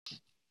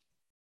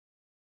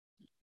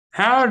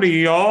Howdy,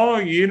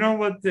 y'all. You know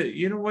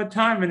what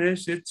time it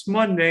is. It's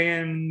Monday,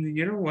 and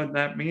you know what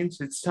that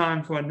means. It's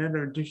time for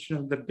another edition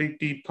of the Big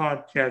D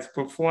podcast.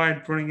 Before I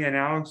bring in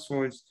Alex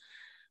for his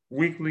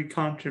weekly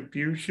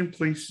contribution,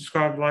 please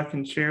subscribe, like,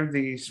 and share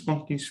the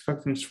Spunky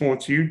Spectrum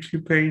Sports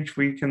YouTube page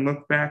where you can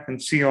look back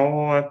and see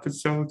all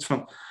episodes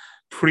from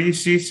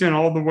preseason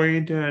all the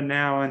way to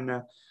now.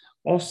 And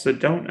also,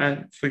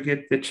 don't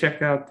forget to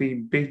check out the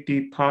Big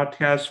D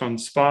podcast on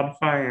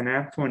Spotify and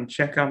Apple, and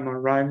check out my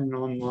writing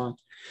online.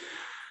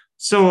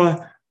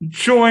 So,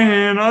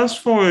 joining us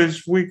for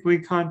his weekly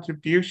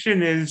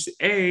contribution is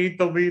A,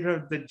 the leader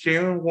of the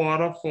Jalen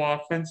Water for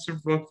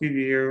Offensive Rookie of the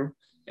Year,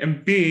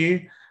 and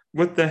B,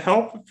 with the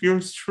help of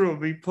yours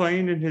truly,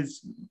 playing in his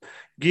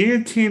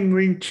Guillotine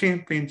League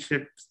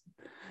Championship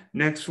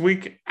next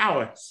week,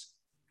 Alex.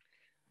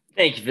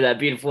 Thank you for that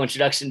beautiful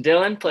introduction,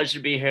 Dillon. Pleasure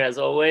to be here as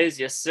always.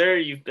 Yes, sir.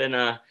 You've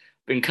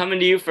been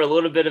coming to you for a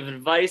little bit of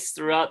advice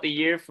throughout the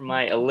year for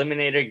my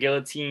Eliminator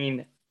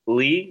Guillotine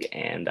League,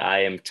 and I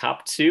am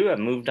top two. I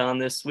moved on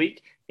this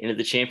week into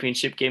the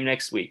championship game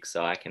next week,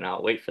 so I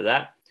cannot wait for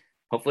that.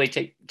 Hopefully,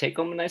 take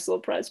home a nice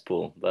little prize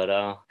pool. But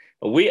a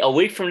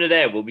week from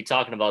today, we'll be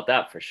talking about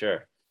that for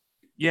sure.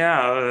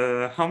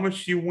 Yeah, how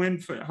much would you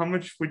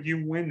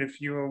win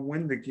if you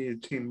win the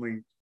Guillotine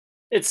League?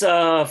 It's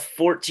a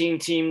 14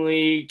 team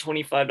league,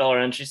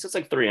 $25 entry, so it's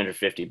like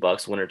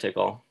 $350, winner take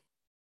all.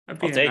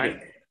 That'd I'll be a take nice,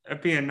 it.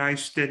 that'd be a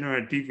nice dinner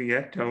at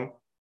Divietto.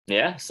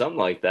 Yeah, something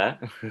like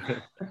that.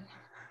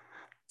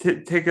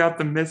 Take out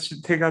the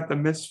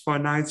miss for a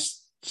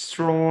nice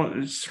stroll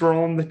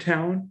in the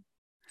town.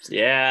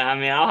 Yeah, I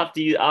mean, I'll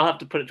have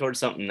to put it towards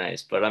something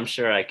nice, but I'm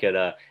sure I could.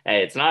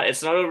 Hey, it's not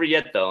over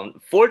yet though.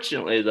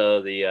 Unfortunately,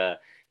 though,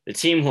 the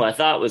team who I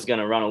thought was going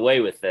to run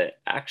away with it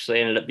actually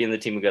ended up being the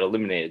team who got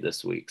eliminated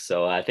this week.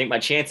 So I think my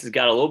chances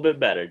got a little bit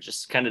better.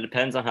 Just kind of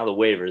depends on how the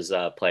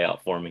waivers play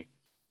out for me.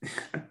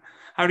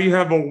 How do you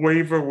have a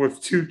waiver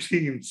with two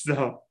teams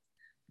though?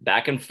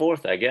 Back and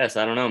forth, I guess.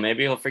 I don't know.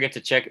 Maybe he'll forget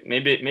to check.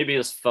 Maybe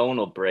his phone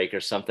will break or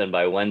something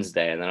by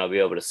Wednesday, and then I'll be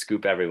able to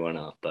scoop everyone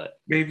up. But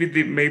Maybe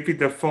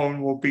the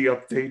phone will be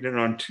updated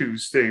on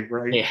Tuesday,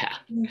 right? yeah,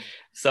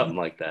 something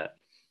like that.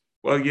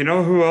 Well, you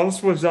know who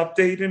else was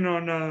updated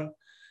on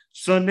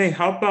Sunday?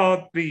 How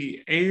about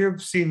the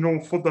AFC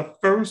North for the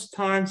first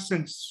time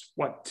since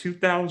what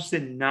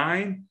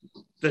 2009?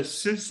 The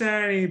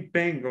Cincinnati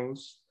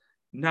Bengals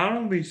not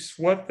only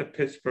swept the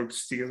Pittsburgh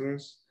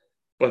Steelers,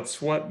 but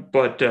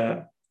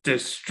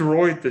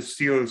destroyed the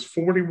Steelers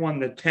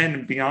 41-10.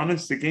 And be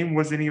honest, the game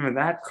wasn't even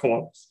that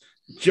close.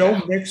 Joe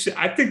No. Mixon,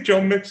 I think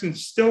Joe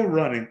Mixon's still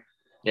running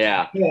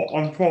Yeah.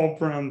 on Paul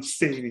Brown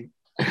Stadium.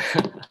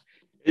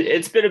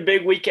 It's been a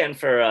big weekend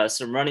for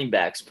some running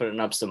backs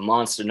putting up some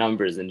monster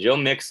numbers, and Joe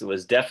Mixon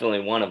was definitely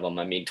one of them.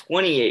 I mean,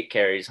 28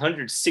 carries,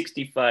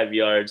 165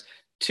 yards,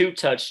 two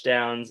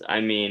touchdowns.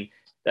 I mean,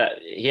 that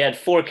he had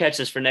four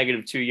catches for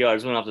 -2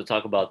 yards. We don't have to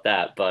talk about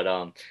that, but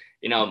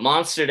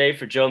monster day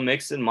for Joe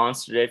Mixon,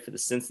 monster day for the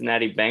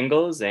Cincinnati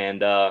Bengals,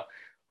 and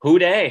who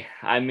day?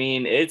 I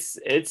mean, it's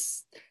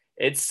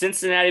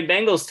Cincinnati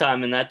Bengals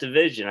time in that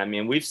division. I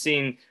mean, we've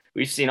seen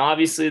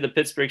obviously the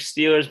Pittsburgh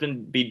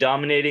Steelers be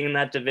dominating in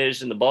that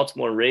division. The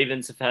Baltimore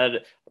Ravens have had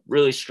a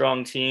really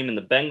strong team, and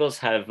the Bengals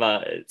have.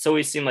 It's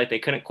always seemed like they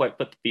couldn't quite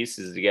put the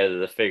pieces together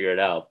to figure it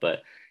out,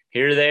 but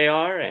here they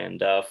are.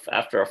 And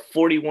after a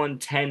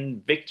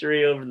 41-10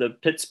 victory over the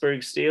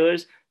Pittsburgh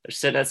Steelers, they're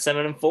sitting at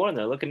 7-4, and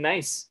they're looking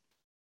nice.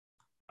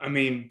 I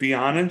mean, be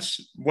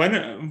honest. When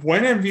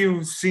have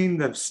you seen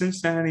the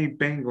Cincinnati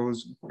Bengals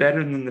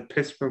better than the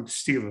Pittsburgh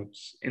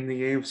Steelers in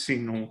the AFC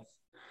North?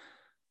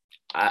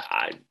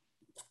 I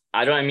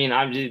I don't. I mean,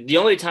 I'm the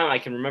only time I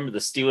can remember the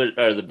Steelers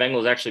or the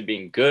Bengals actually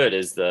being good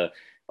is the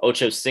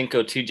Ocho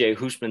Cinco, TJ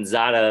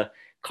Hushmanzada,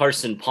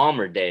 Carson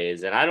Palmer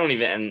days, and I don't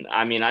even. And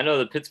I mean, I know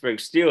the Pittsburgh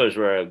Steelers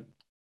were a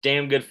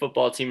damn good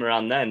football team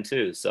around then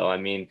too. So I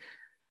mean,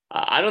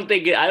 I don't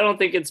think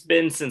it's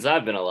been since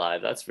I've been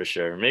alive. That's for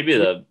sure.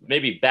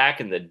 Maybe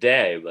back in the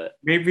day, but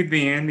Maybe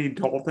the Andy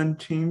Dalton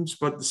teams,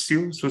 but the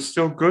Steelers were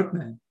still good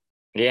then.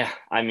 yeah,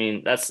 I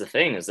mean that's the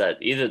thing is that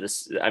either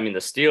this, I mean the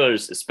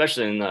Steelers,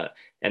 especially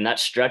in that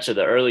stretch of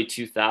the early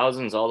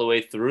 2000s all the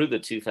way through the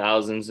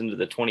 2000s into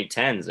the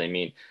 2010s. I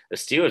mean the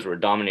Steelers were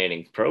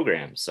dominating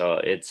programs,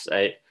 so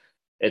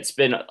it's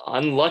been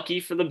unlucky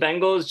for the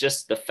Bengals.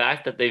 Just the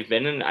fact that they've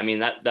been in, I mean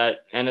that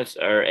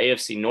NFC or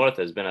AFC North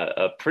has been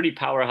a pretty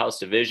powerhouse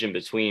division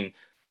between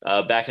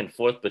back and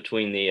forth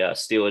between the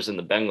Steelers and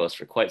the Bengals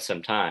for quite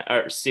some time,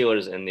 or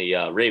Steelers and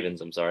the Ravens.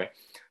 I'm sorry,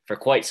 for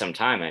quite some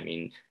time. I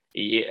mean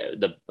yeah,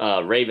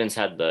 the Ravens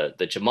had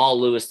the Jamal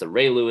Lewis, the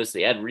Ray Lewis,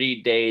 the Ed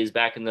Reed days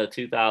back in the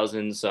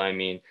 2000s. So I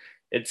mean,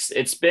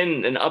 it's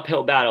been an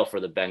uphill battle for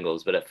the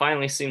Bengals, but it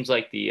finally seems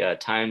like the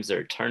times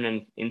are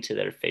turning into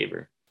their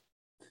favor.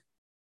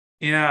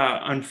 Yeah,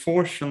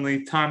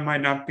 unfortunately, time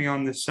might not be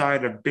on the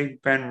side of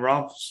Big Ben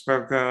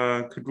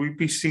Roethlisberger. Could we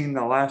be seeing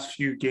the last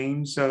few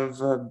games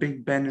of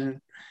Big Ben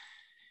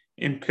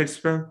in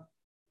Pittsburgh?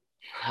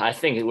 I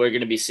think we're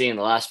going to be seeing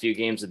the last few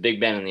games of Big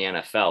Ben in the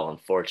NFL.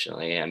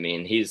 Unfortunately, I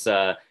mean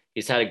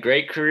he's had a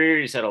great career.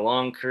 He's had a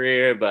long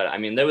career, but I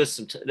mean, there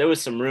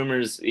was some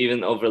rumors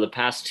even over the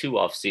past two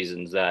off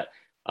seasons that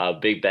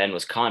Big Ben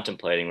was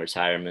contemplating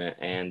retirement,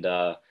 and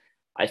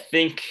I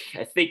think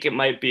it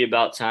might be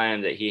about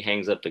time that he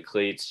hangs up the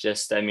cleats.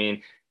 Just, I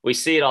mean, we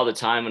see it all the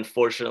time,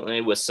 unfortunately,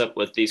 with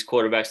these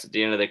quarterbacks at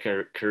the end of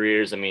their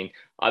careers. I mean,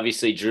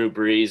 obviously Drew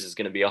Brees is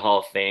going to be a Hall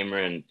of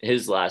Famer, and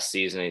his last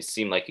season, it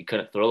seemed like he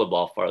couldn't throw the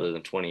ball farther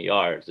than 20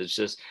 yards.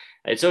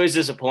 It's always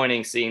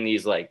disappointing seeing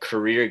these like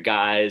career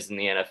guys in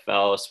the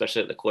NFL,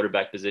 especially at the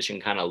quarterback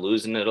position, kind of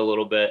losing it a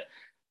little bit.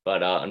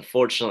 But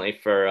unfortunately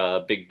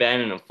for Big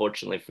Ben and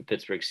unfortunately for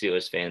Pittsburgh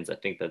Steelers fans, I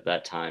think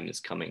that time is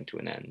coming to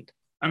an end.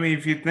 I mean,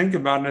 if you think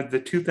about it, the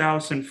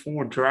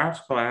 2004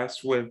 draft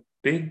class with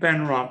Big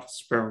Ben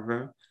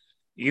Roethlisberger,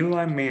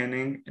 Eli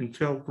Manning, and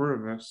Phil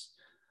Rivers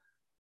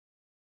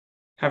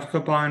have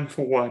combined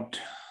for what?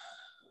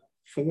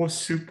 4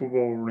 Super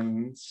Bowl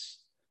rings.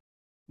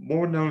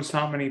 Lord knows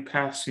how many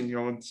passing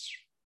yards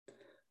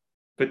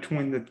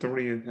between the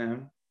three of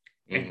them,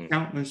 and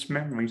countless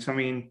memories. I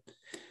mean,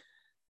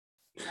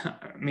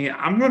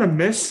 I'm going to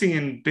miss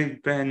seeing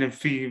Big Ben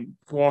if he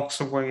walks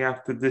away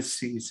after this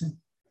season.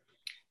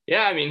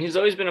 Yeah, I mean, he's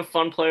always been a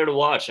fun player to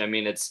watch. I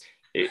mean,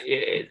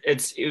 it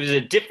was a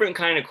different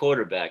kind of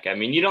quarterback. I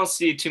mean, you don't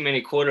see too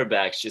many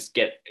quarterbacks just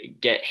get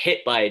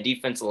hit by a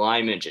defensive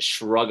lineman and just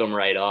shrug them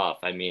right off.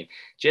 I mean,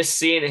 just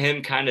seeing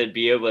him kind of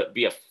be able to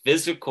be a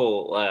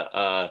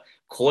physical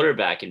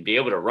quarterback and be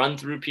able to run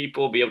through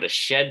people, be able to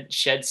shed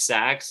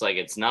sacks like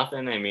it's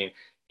nothing. I mean,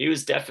 he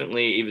was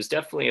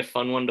definitely a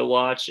fun one to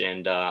watch,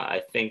 and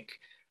I think.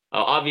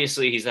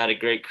 Obviously, he's had a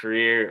great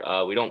career.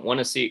 We don't want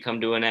to see it come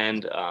to an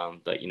end,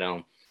 but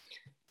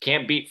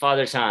can't beat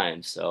Father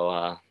Time. So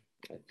I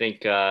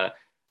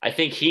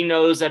think he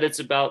knows that it's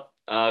about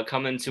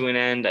coming to an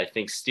end. I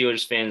think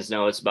Steelers fans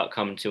know it's about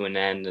coming to an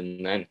end,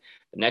 and then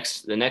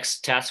the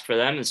next task for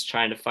them is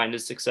trying to find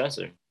his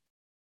successor.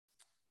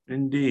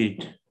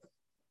 Indeed.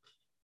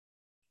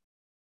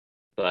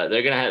 But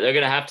they're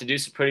gonna have to do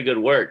some pretty good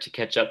work to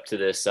catch up to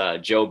this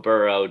Joe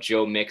Burrow,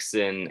 Joe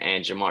Mixon,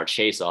 and Jamar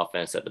Chase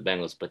offense that the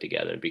Bengals put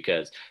together,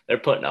 because they're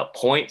putting up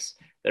points.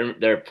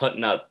 They're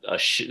putting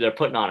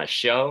on a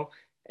show,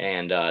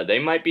 and they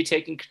might be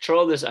taking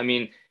control of this. I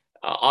mean,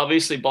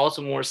 obviously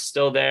Baltimore's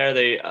still there.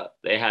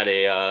 They had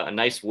a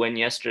nice win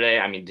yesterday.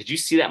 I mean, did you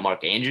see that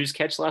Mark Andrews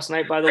catch last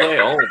night? By the way,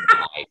 oh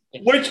my!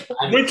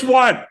 Which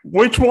one?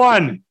 Which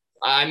one?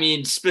 I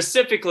mean,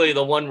 specifically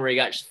the one where he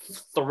got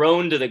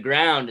thrown to the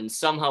ground and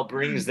somehow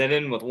brings that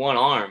in with one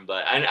arm.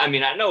 But I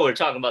mean, I know we're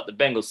talking about the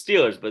Bengals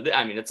Steelers, but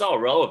I mean, it's all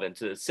relevant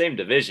to the same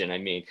division. I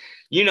mean,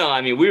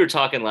 we were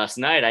talking last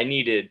night. I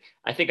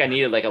think I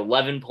needed like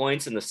 11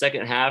 points in the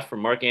second half for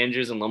Mark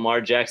Andrews and Lamar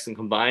Jackson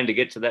combined to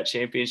get to that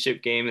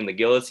championship game in the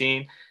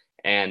guillotine.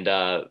 And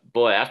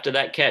boy, after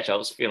that catch, I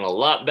was feeling a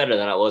lot better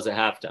than I was at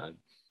halftime.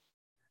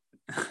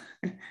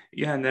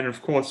 Yeah, and then,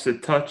 of course, the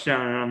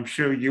touchdown, and I'm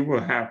sure you were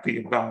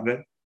happy about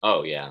it.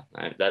 Oh, yeah.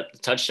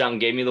 That touchdown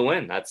gave me the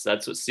win. That's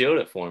what sealed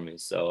it for me.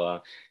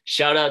 So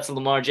shout out to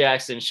Lamar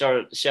Jackson.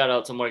 Shout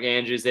out to Mark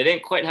Andrews. They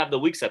didn't quite have the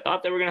weeks I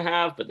thought they were going to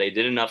have, but they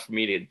did enough for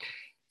me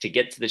to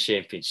get to the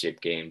championship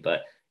game.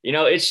 But,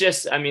 it's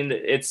just, I mean,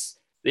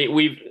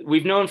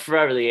 we've known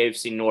forever the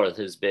AFC North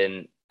has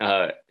been,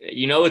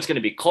 it's going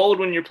to be cold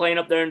when you're playing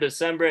up there in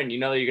December, and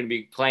you're going to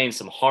be playing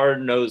some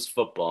hard-nosed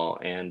football.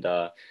 And,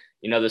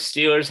 the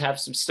Steelers have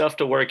some stuff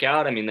to work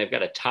out. I mean, they've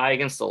got a tie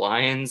against the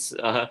Lions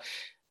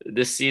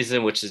this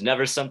season, which is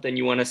never something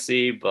you want to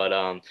see. But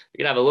you're going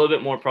to have a little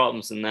bit more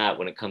problems than that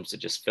when it comes to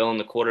just filling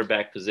the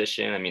quarterback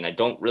position. I mean, I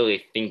don't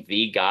really think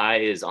the guy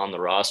is on the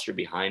roster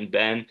behind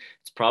Ben.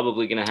 It's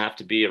probably going to have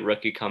to be a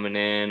rookie coming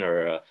in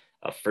or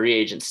a free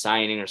agent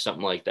signing or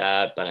something like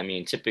that. But, I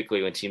mean,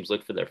 typically when teams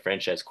look for their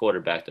franchise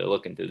quarterback, they're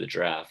looking through the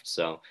draft.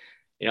 So,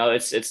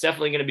 it's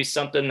definitely going to be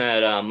something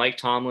that Mike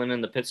Tomlin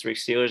and the Pittsburgh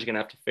Steelers are going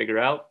to have to figure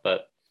out.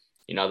 But,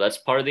 that's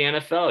part of the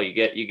NFL.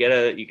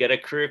 You get a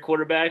career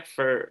quarterback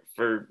for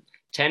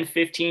 10,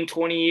 15,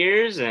 20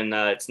 years, and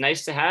it's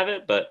nice to have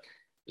it, but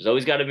there's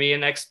always got to be a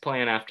next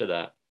plan after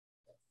that.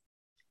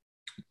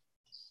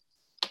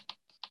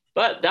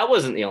 But that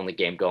wasn't the only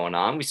game going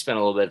on. We spent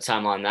a little bit of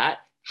time on that.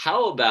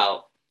 How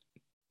about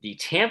the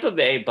Tampa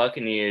Bay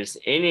Buccaneers,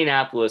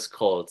 Indianapolis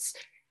Colts?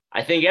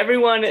 I think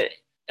everyone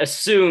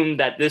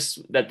assumed that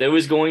there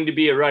was going to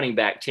be a running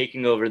back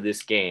taking over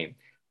this game.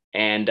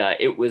 And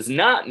it was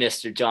not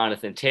Mr.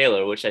 Jonathan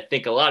Taylor, which I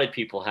think a lot of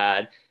people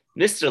had.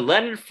 Mr.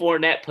 Leonard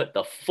Fournette put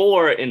the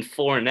 4 in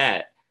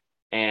Fournette,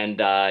 and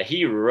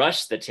he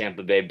rushed the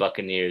Tampa Bay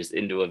Buccaneers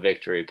into a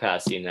victory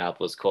past the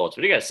Indianapolis Colts.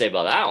 What do you got to say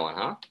about that one,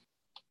 huh?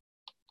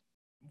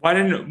 Why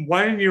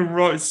didn't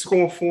you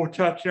score 4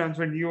 touchdowns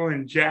when you were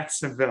in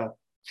Jacksonville?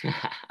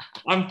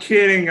 I'm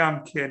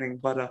kidding.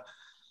 But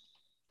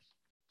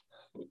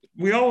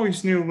we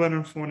always knew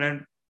Leonard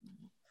Fournette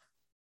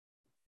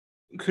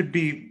could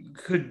be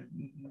good.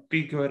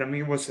 I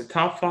mean, it was a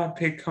top 5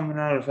 pick coming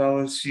out of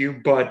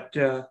LSU, but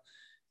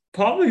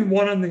probably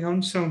one of the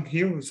unsung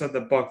heroes of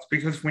the Bucs,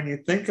 because when you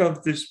think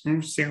of this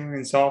Bruce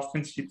Arians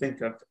offense, you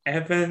think of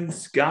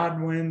Evans,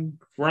 Godwin,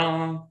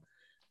 Gronk,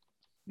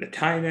 the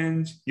tight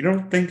ends. You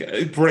don't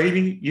think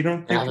Brady. You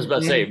don't think I was of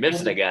about to say, you're Leonard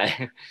missing a Fournette.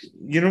 guy.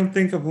 You don't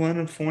think of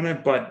Leonard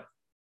Fournette, but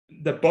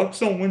the Bucs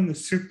don't win the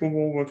Super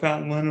Bowl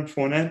without Leonard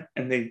Fournette,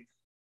 and they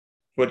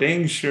for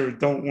dang sure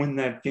don't win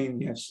that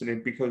game yesterday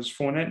because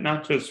Fournette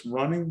not just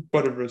running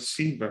but a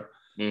receiver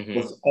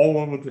was all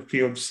over the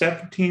field,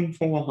 17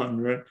 for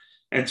 100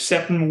 and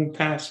 7 more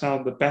pass out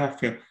of the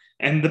backfield.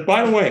 And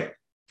by the way,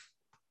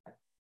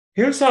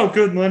 here's how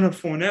good Leonard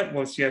Fournette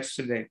was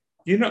yesterday.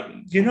 You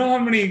know how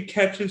many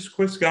catches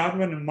Chris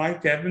Godwin and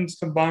Mike Evans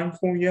combined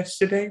for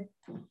yesterday?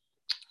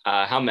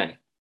 How many?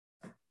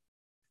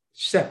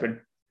 7.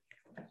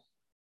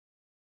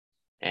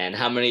 And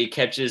how many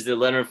catches did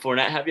Leonard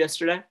Fournette have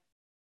yesterday?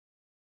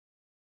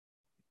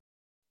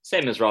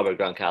 Same as Robert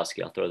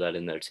Gronkowski. I'll throw that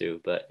in there too.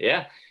 But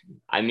yeah,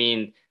 I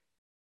mean,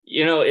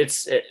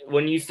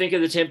 when you think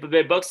of the Tampa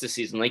Bay Bucs this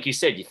season, like you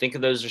said, you think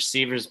of those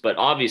receivers, but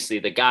obviously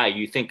the guy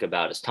you think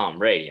about is Tom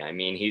Brady. I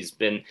mean, he's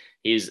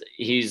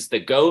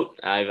the GOAT.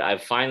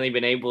 I've finally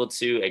been able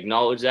to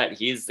acknowledge that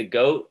he's the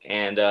GOAT.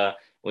 And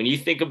when you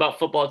think about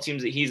football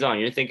teams that he's on,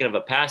 you're thinking of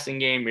a passing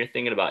game. You're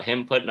thinking about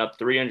him putting up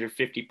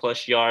 350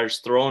 plus yards,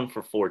 throwing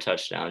for 4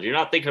 touchdowns. You're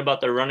not thinking about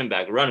their running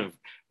back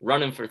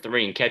running for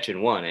 3 and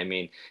catching 1. I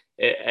mean,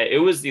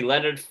 it was the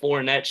Leonard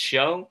Fournette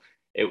show.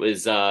 It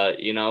was, and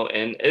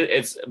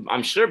it's,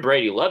 I'm sure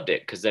Brady loved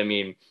it because, I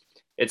mean,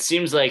 it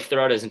seems like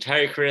throughout his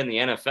entire career in the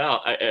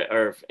NFL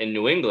or in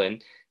New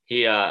England,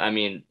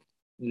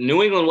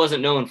 New England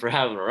wasn't known for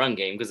having a run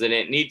game because they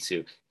didn't need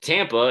to.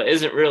 Tampa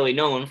isn't really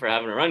known for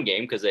having a run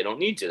game because they don't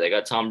need to. They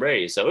got Tom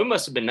Brady. So it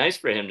must have been nice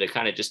for him to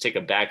kind of just take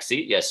a back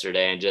seat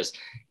yesterday and just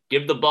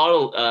give the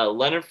ball to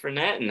Leonard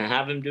Fournette and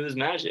have him do his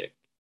magic.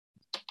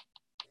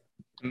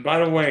 And by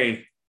the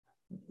way,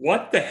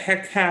 what the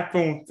heck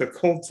happened with the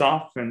Colts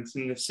offense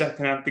in the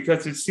second half?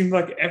 Because it seemed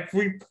like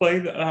every play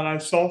that I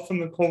saw from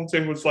the Colts,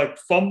 it was like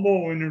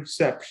fumble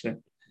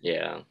interception.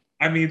 Yeah.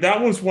 I mean,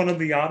 that was one of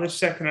the oddest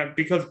second half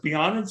because, be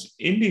honest,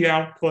 Indy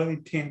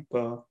outplayed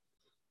Tampa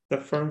the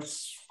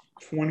first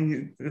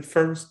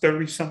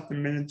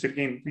 30-something minutes of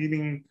game,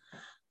 beating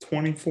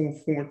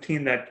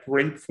 24-14, that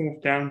great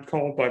 4th down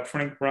call by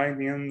Frank Wright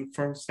in the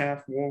first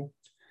half.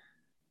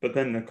 But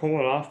then the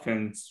Colts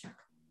offense,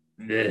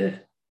 bleh.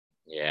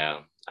 Yeah.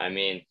 I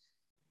mean,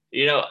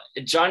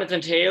 Jonathan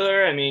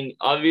Taylor, I mean,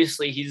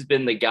 obviously he's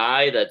been the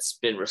guy that's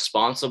been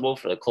responsible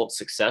for the Colts'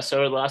 success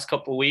over the last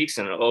couple of weeks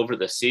and over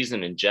the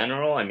season in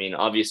general. I mean,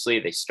 obviously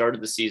they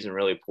started the season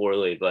really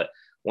poorly, but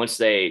once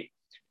they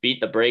beat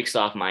the brakes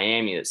off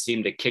Miami, it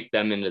seemed to kick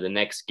them into the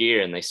next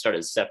gear and they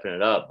started stepping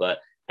it up. But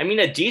I mean,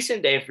 a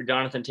decent day for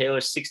Jonathan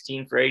Taylor,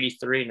 16 for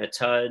 83 and a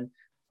tud.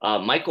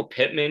 Michael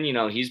Pittman,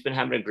 he's been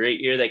having a great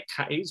year.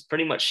 He's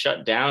pretty much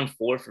shut down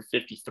 4 for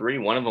 53.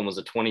 One of them was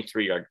a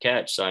 23-yard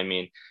catch. So, I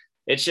mean,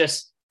 it's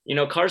just,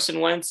 Carson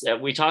Wentz,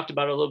 we talked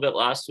about it a little bit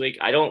last week.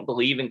 I don't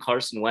believe in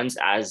Carson Wentz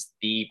as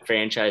the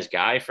franchise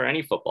guy for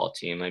any football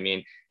team. I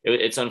mean,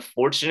 it's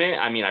unfortunate.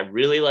 I mean, I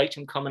really liked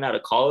him coming out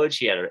of college.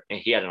 He had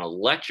an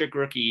electric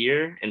rookie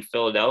year in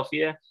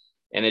Philadelphia.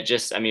 And it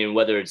just, I mean,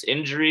 whether it's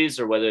injuries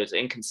or whether it's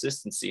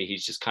inconsistency,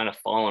 he's just kind of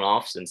fallen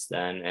off since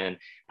then. And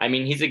I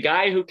mean, he's a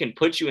guy who can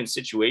put you in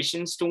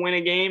situations to win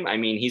a game. I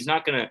mean, he's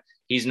not gonna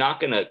be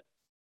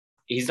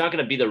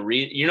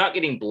you're not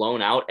getting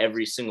blown out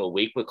every single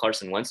week with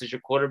Carson Wentz as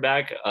your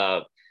quarterback,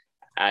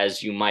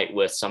 as you might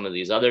with some of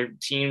these other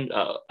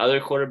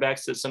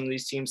quarterbacks that some of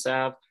these teams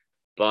have.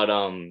 But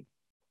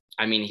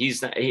I mean,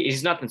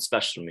 he's nothing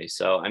special to me.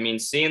 So, I mean,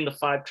 seeing the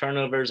 5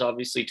 turnovers,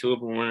 obviously 2 of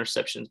them were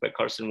interceptions by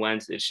Carson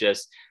Wentz. It's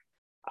just,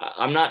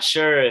 I'm not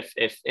sure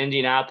if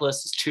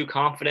Indianapolis is too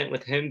confident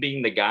with him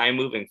being the guy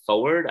moving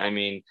forward. I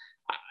mean,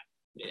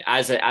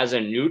 as a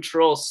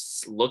neutral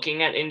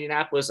looking at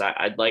Indianapolis,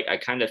 I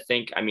kind of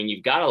think, I mean,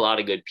 you've got a lot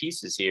of good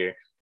pieces here.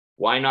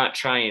 Why not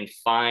try and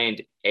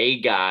find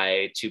a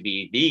guy to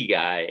be the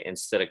guy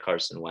instead of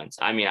Carson Wentz?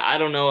 I mean, I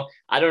don't know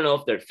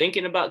if they're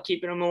thinking about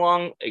keeping him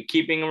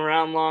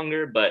around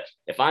longer, but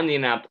if I'm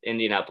the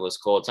Indianapolis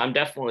Colts, I'm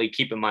definitely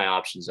keeping my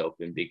options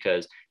open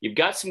because you've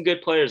got some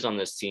good players on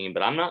this team,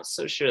 but I'm not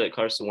so sure that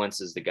Carson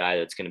Wentz is the guy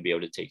that's going to be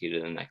able to take you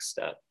to the next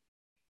step.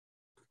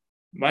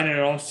 Might it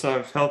also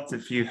have helped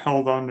if you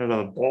held on to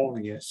the ball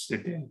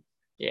yesterday?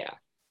 Yeah.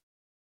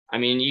 I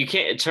mean, you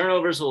can't.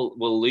 Turnovers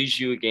will lose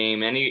you a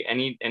game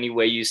any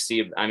way you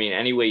see. I mean,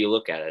 any way you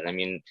look at it. I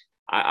mean,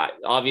 I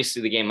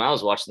obviously the game I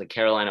was watching, the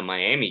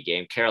Carolina-Miami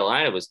game,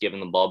 Carolina was giving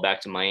the ball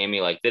back to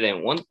Miami like they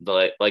didn't want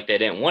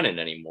it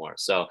anymore.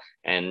 So,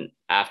 and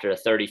after a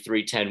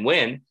 33-10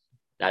 win,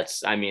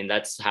 that's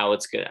how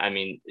it's good. I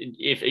mean,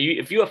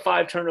 if you have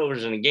 5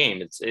 turnovers in a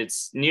game,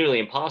 it's nearly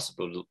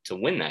impossible to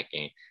win that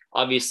game.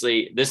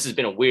 Obviously, this has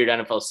been a weird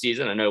NFL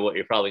season. I know what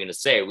you're probably going to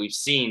say. We've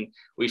seen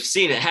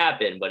it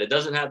happen, but it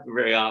doesn't happen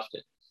very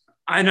often.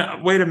 I know.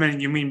 Wait a minute.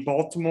 You mean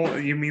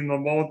Baltimore? You mean the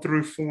ball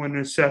threw 4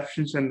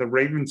 interceptions and the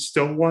Ravens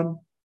still won?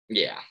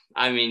 Yeah.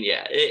 I mean,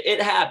 yeah, it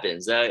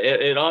happens.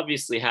 It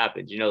obviously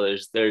happens.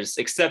 There's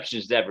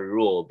exceptions to every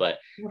rule. But,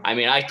 I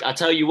mean, I'll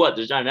tell you what,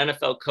 there's not an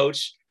NFL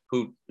coach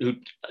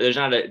there's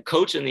not a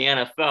coach in the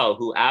NFL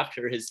who,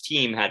 after his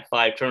team had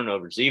 5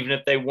 turnovers, even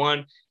if they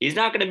won, he's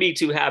not going to be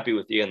too happy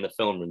with you in the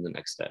film room the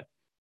next day.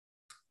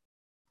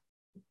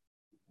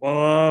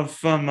 Well,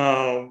 from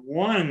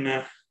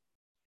one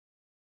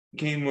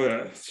game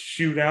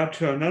shootout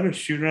to another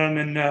shootout,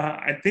 and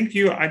I think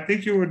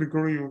you would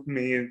agree with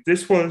me.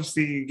 This was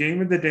the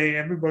game of the day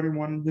everybody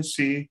wanted to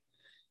see.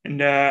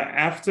 And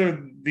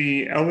after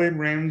the LA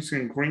Rams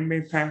and Green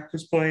Bay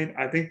Packers played,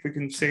 I think we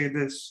can say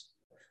this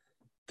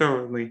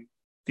thoroughly.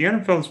 The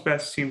NFL's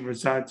best team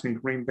resides in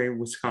Green Bay,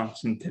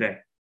 Wisconsin today.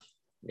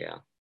 Yeah.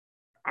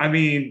 I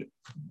mean,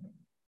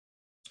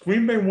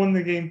 Green Bay won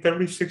the game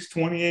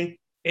 36-28.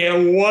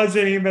 It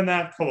wasn't even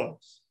that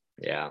close.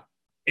 Yeah.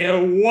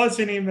 It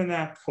wasn't even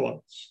that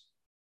close.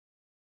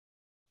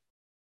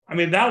 I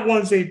mean, that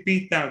was a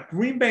beatdown.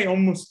 Green Bay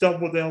almost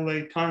doubled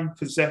LA time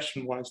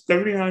possession-wise,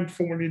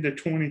 39-40 to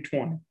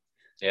 2020.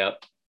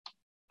 Yep.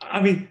 I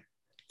mean,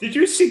 did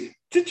you see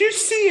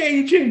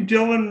AJ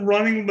Dillon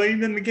running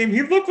late in the game?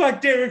 He looked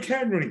like Derrick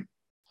Henry.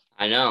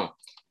 I know.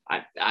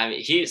 I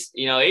mean, he's,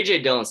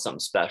 AJ Dillon's something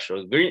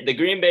special. The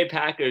Green Bay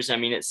Packers, I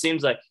mean, it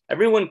seems like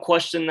everyone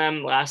questioned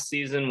them last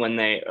season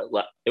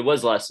it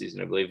was last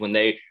season, I believe, when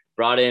they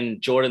brought in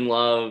Jordan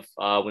Love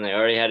when they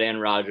already had Aaron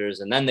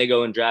Rodgers, and then they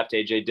go and draft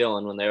AJ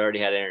Dillon when they already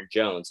had Aaron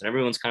Jones. And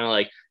everyone's kind of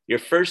like, your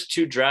first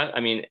 2 draft, I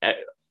mean,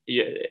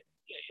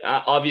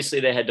 obviously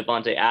they had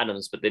Devontae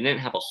Adams, but they didn't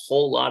have a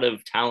whole lot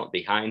of talent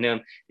behind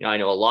him. I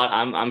know a lot.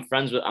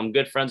 I'm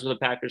good friends with a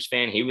Packers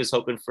fan. He was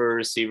hoping for a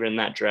receiver in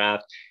that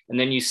draft. And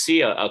then you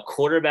see a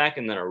quarterback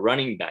and then a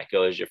running back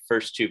go as your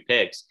first 2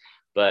 picks.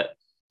 But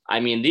I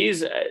mean,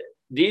 these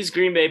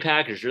Green Bay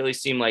Packers really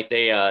seem like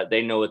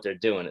they know what they're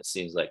doing, it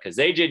seems like, because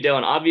AJ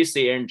Dillon,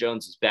 obviously Aaron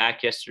Jones is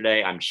back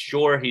yesterday. I'm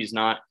sure he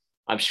wasn't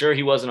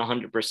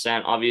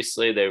 100%.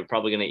 Obviously, they were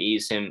probably going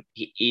to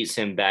ease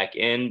him back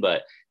in,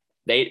 but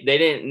they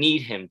didn't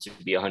need him to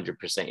be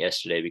 100%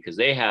 yesterday because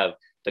they have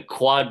the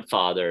quad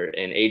father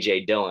in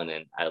AJ Dillon.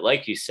 And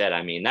like you said,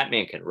 I mean, that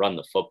man can run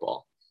the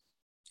football.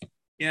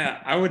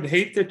 Yeah, I would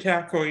hate to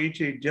tackle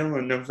AJ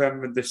Dillon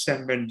November,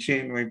 December, and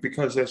January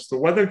because as the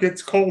weather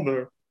gets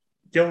colder,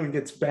 Dillon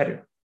gets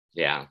better.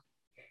 Yeah.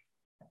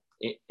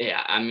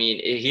 Yeah, I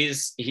mean,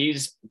 he's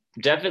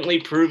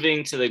definitely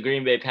proving to the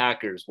Green Bay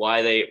Packers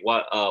why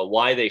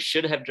they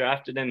should have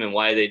drafted him and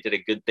why they did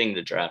a good thing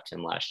to draft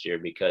him last year.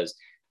 Because,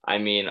 I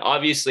mean,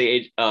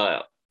 obviously,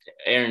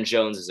 Aaron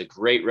Jones is a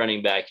great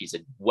running back. He's a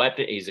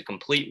weapon. He's a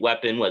complete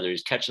weapon, whether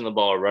he's catching the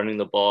ball or running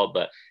the ball.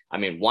 But, I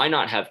mean, why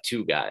not have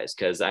 2 guys?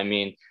 Because, I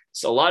mean,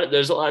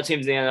 there's a lot of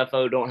teams in the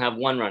NFL who don't have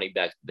 1 running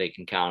back they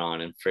can count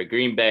on. And for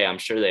Green Bay, I'm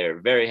sure they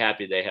are very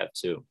happy they have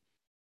 2.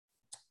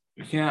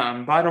 Yeah,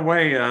 and by the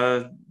way,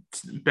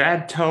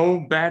 bad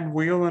toe, bad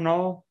wheel and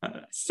all,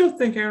 I still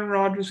think Aaron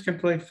Rodgers can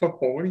play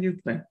football. What do you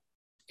think?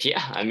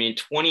 Yeah, I mean,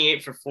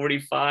 28 for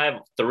 45,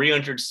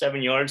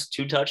 307 yards,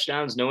 2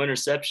 touchdowns, no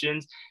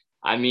interceptions.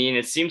 I mean,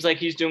 it seems like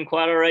he's doing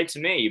quite all right to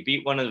me. You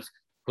beat one of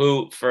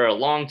who, for a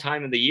long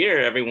time of the year,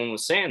 everyone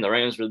was saying the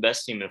Rams were the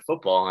best team in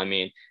football. I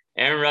mean,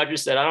 Aaron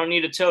Rodgers said, I don't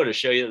need a toe to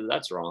show you that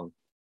that's wrong.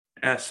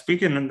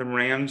 Speaking of the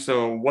Rams,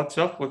 so what's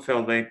up with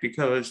LA?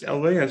 Because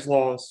LA has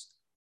lost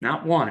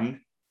not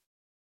 1,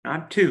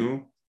 not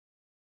 2,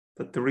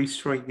 but 3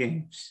 straight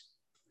games.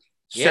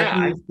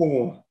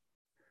 74.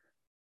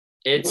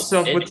 What's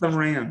up with the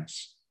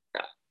Rams?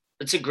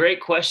 It's a great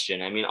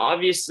question. I mean,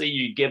 obviously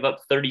you give up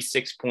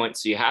 36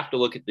 points, so you have to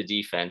look at the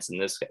defense in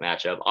this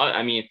matchup.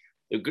 I mean,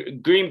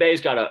 Green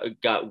Bay's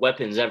got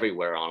weapons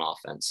everywhere on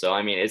offense. So,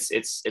 I mean,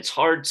 it's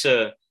hard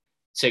to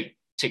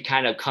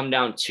kind of come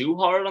down too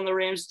hard on the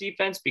Rams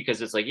defense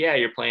because it's like, yeah,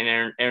 you're playing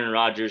Aaron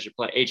Rodgers, you're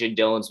playing AJ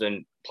Dillon's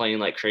been playing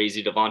like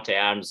crazy. Devontae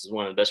Adams is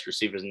one of the best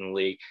receivers in the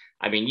league.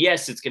 I mean,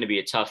 yes, it's going to be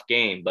a tough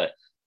game, but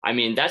I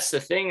mean, that's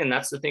the thing. And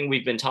that's the thing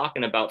we've been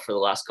talking about for the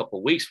last couple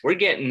of weeks. We're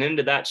getting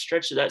into that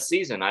stretch of that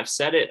season. I've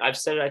said it,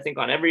 I think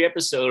on every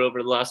episode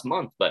over the last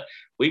month, but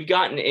we're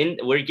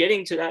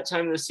getting to that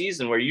time of the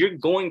season where you're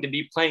going to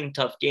be playing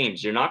tough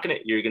games. You're going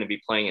to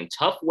be playing in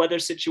tough weather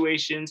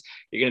situations.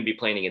 You're going to be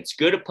playing against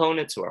good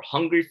opponents who are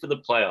hungry for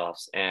the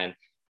playoffs. And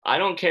I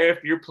don't care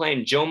if you're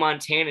playing Joe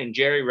Montana and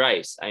Jerry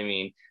Rice. I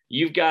mean,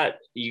 you got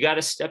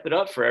to step it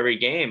up for every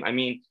game. I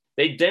mean,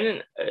 they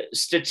didn't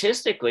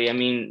statistically. I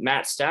mean,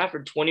 Matt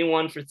Stafford,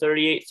 21 for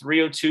 38,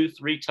 302,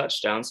 3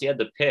 touchdowns. He had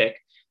the pick.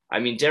 I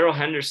mean, Darrell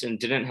Henderson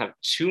didn't have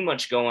too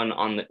much going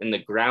on in the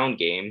ground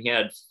game. He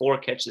had 4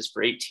 catches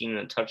for 18 and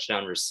a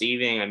touchdown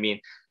receiving. I mean,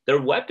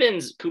 their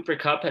weapons, Cooper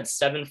Kupp had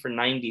 7 for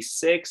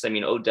 96. I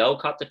mean, Odell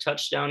caught the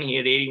touchdown. He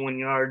had 81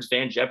 yards.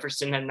 Van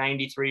Jefferson had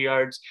 93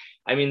 yards.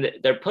 I mean,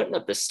 they're putting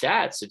up the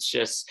stats. It's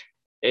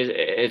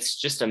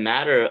just a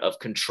matter of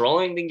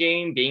controlling the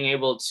game, being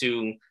able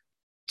to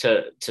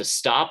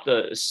stop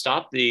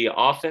the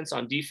offense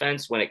on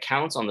defense when it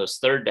counts on those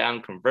 3rd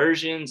down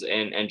conversions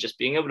and just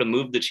being able to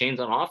move the chains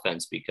on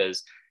offense,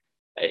 because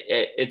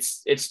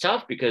it's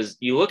tough because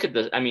you look at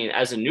I mean,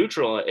 as a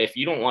neutral, if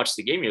you don't watch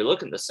the game, you're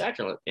looking at the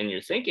second and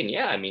you're thinking,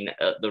 yeah, I mean,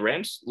 the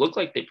Rams look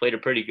like they played a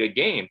pretty good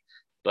game.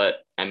 But,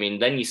 I mean,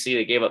 then you see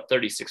they gave up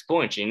 36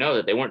 points. You know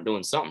that they weren't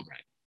doing something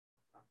right.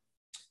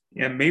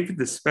 Yeah, maybe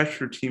the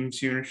special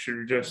teams unit should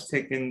have just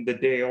taken the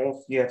day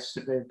off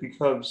yesterday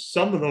because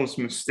some of those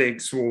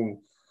mistakes were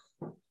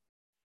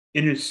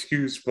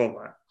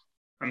inexcusable.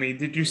 I mean,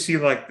 did you see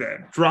like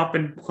that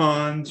dropping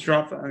punts,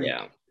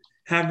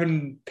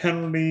 having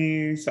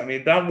penalties? I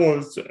mean, that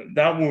was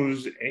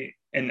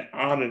an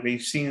oddity.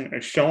 Seeing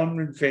a Sean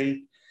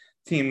McVay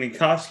team,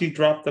 Mikoski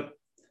dropped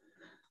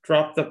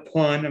the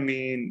punt. I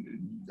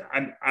mean,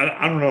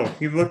 I don't know.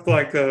 He looked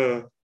like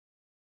who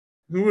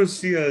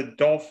was the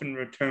Dolphin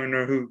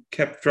returner who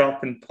kept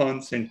dropping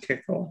punts and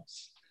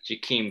kickoffs?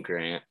 Jakeem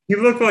Grant. He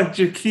looked like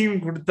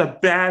the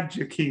bad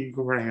Jakeem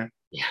Grant.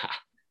 Yeah.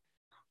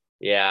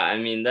 Yeah, I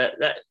mean, that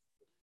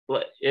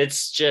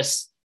it's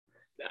just,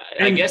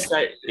 I guess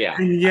that, yeah.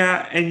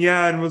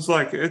 And it was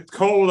like, it's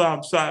cold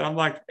outside. I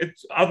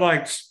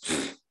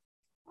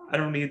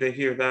don't need to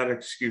hear that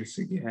excuse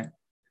again.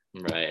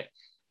 Right.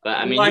 But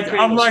I mean,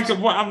 I'm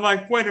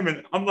like, wait a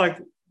minute.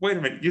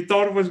 You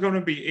thought it was going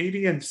to be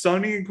 80 and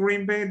sunny in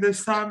Green Bay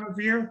this time of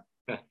year?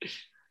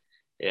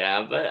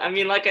 Yeah, but I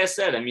mean, like I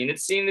said, I mean,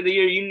 it's the end of the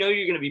year. You know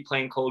you're going to be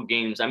playing cold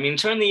games. I mean,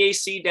 turn the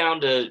AC down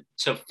to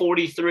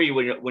 43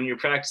 when you're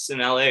practicing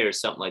in LA or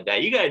something like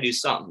that. You got to do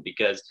something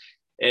because,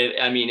 if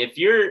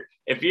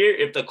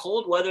the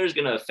cold weather is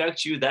going to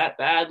affect you that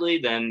badly,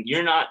 then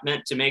you're not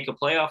meant to make a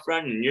playoff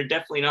run, and you're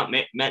definitely not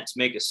meant to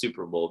make a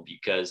Super Bowl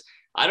because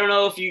I don't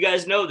know if you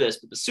guys know this,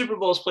 but the Super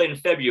Bowl is played in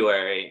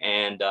February,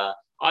 and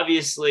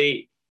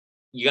obviously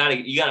you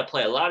gotta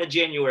play a lot of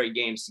January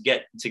games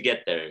to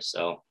get there.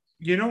 So.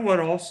 You know what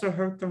also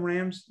hurt the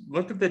Rams?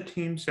 Look at the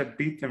teams that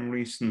beat them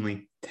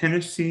recently.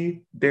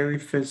 Tennessee, very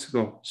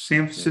physical.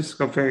 San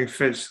Francisco, very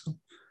physical.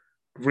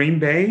 Green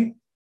Bay?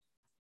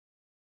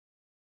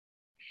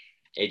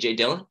 A.J.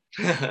 Dillon?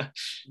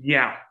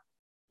 Yeah.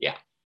 Yeah.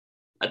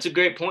 That's a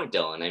great point,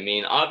 Dillon. I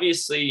mean,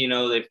 obviously,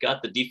 they've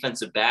got the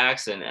defensive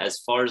backs, and as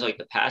far as like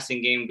the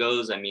passing game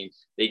goes, I mean,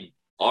 they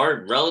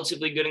are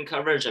relatively good in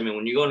coverage. I mean,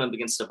 when you're going up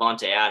against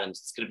Devontae Adams,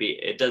 it's going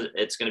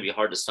to be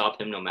hard to stop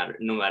him no matter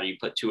you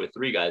put 2 or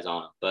 3 guys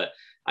on him. But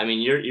I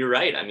mean, you're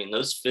right. I mean,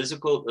 those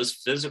physical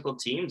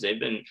teams, they've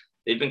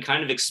been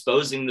kind of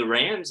exposing the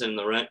Rams and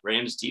the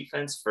Rams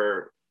defense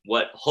for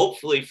what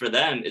hopefully for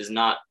them is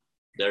not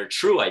their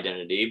true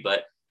identity.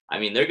 But I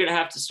mean, they're going to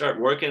have to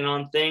start working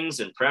on things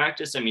and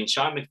practice. I mean,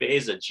 Sean McVay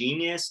is a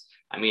genius.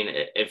 I mean,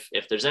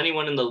 if there's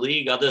anyone in the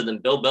league other than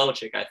Bill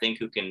Belichick, I think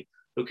who can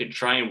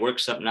try and work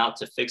something out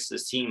to fix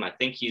this team, I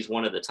think he's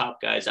one of the top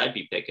guys I'd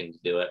be picking to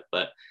do it.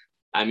 But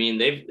I mean,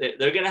 they're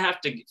going to have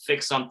to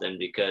fix something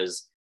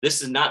because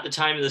this is not the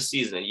time of the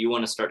season that you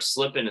want to start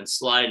slipping and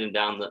sliding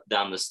down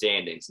the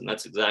standings. And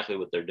that's exactly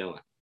what they're doing.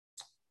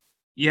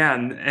 Yeah.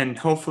 And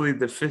hopefully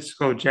the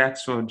physical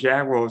Jacksonville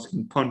Jaguars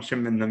can punch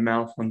him in the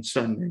mouth on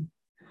Sunday.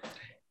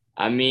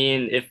 I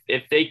mean,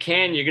 if they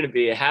can, you're going to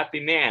be a happy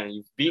man.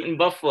 You've beaten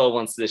Buffalo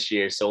once this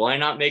year, so why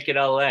not make it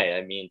LA?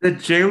 I mean, the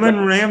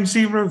Jalen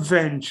Ramsey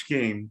revenge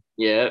game.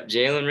 Yeah,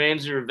 Jalen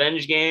Ramsey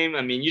revenge game.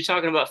 I mean, you're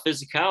talking about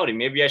physicality.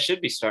 Maybe I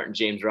should be starting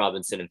James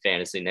Robinson in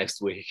fantasy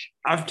next week.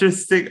 I'm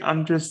just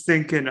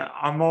thinking.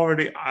 I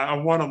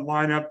want to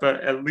line up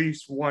at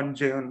least one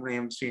Jalen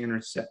Ramsey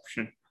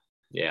interception.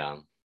 Yeah,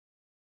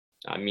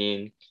 I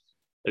mean,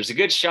 there's a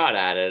good shot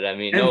at it. I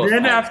mean,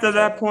 after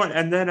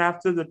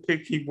the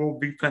pick, he will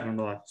be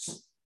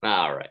penalized.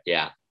 All right,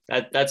 yeah,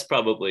 that's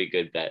probably a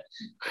good bet.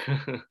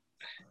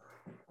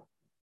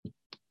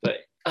 But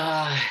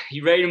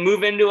you ready to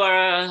move into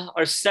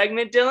our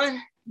segment,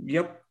 Dillon?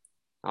 Yep.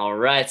 All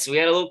right, so we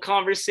had a little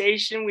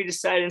conversation. We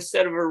decided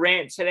instead of a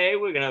rant today,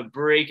 we're gonna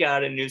break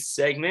out a new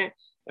segment,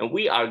 and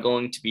we are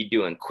going to be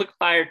doing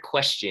quickfire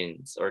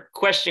questions or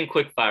question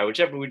quickfire,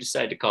 whichever we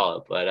decide to call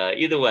it. But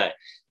either way.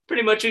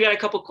 Pretty much, we got a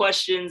couple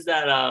questions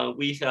that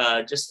we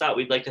just thought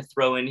we'd like to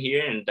throw in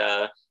here and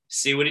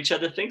see what each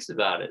other thinks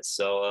about it.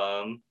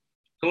 So,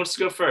 who wants to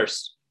go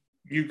first?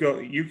 You go.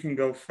 You can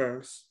go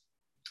first.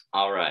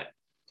 All right.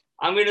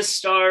 I'm going to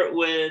start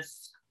with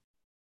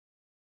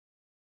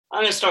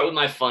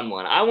my fun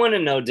one. I want to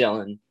know,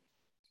 Dillon,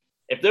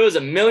 if there was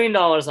 $1 million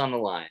on the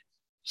line,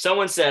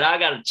 someone said, I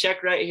got a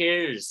check right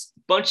here. There's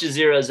a bunch of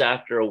zeros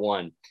after a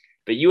 1,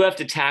 but you have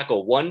to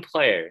tackle one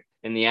player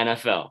in the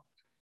NFL.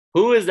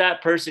 Who is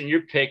that person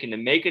you're picking to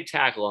make a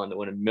tackle on to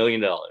win $1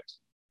 million?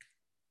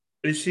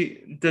 Does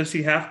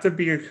he have to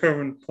be a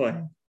current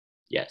player?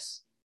 Yes.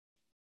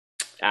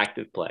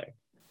 Active player.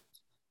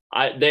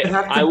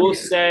 I will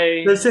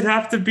say. Does it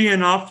have to be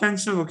an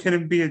offensive or can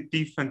it be a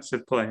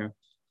defensive player?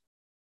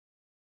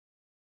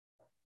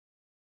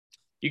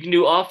 You can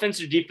do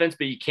offense or defense,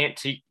 but you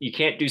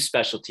can't do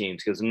special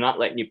teams because I'm not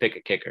letting you pick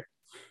a kicker.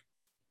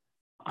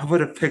 I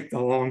would have picked a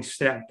long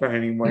snapper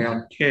anyway.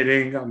 I'm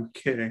kidding.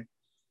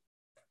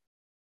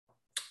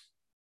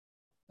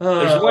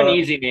 There's one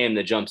easy name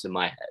that jumps in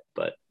my head,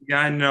 but yeah,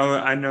 I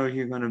know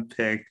you're gonna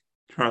pick.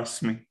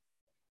 Trust me.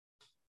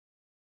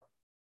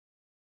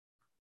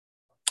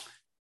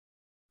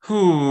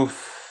 Trying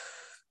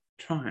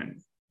to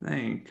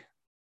think.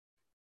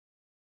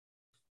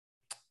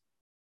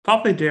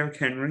 Probably Derrick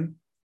Henry.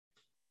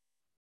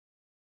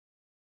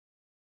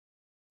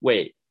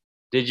 Wait,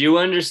 did you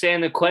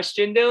understand the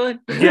question, Dillon?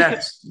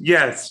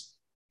 Yes.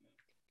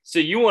 So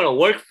you want to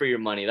work for your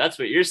money. That's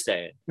what you're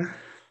saying.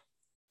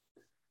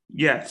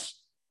 Yes.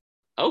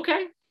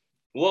 Okay.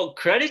 Well,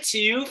 credit to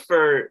you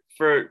for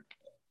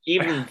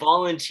even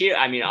volunteer.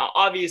 I mean,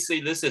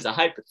 obviously this is a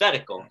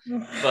hypothetical,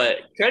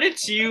 but credit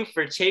to you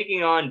for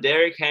taking on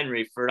Derrick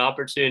Henry for an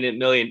opportunity at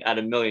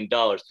 $1 million.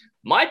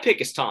 My pick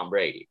is Tom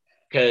Brady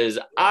because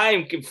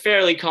I'm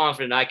fairly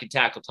confident I could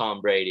tackle Tom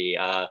Brady.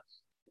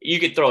 You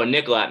could throw a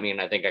nickel at me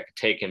and I think I could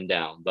take him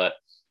down, but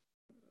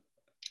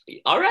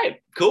all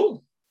right,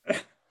 cool.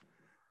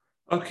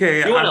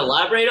 Okay. You want to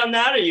elaborate on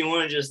that or you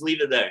want to just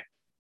leave it there?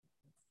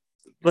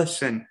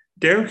 Listen,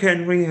 Derrick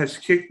Henry has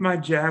kicked my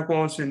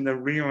Jaguars in the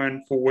rear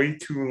end for way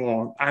too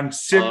long. I'm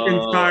sick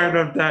and tired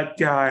of that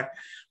guy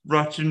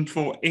rushing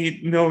for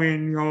 8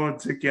 million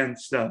yards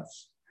against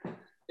us.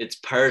 It's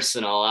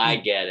personal. I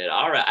get it.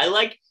 All right. I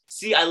like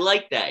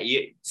that.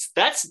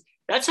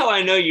 That's how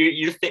I know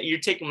you're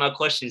taking my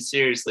question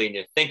seriously and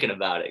you're thinking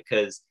about it.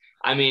 Because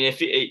I mean, if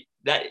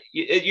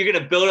you're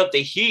gonna build up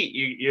the heat,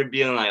 you're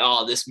being like,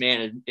 oh, this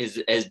man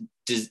has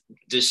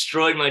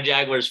destroyed my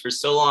Jaguars for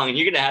so long, and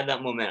you're gonna have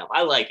that momentum.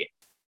 I like it.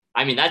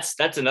 I mean,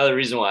 that's another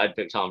reason why I'd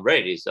pick Tom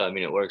Brady. So I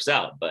mean, it works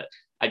out. But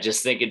I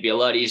just think it'd be a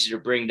lot easier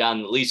to bring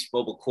down the least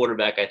mobile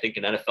quarterback I think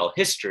in NFL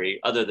history,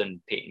 other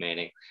than Peyton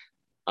Manning.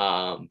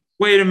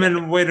 Wait a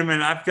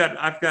minute. I've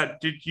got.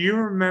 Did you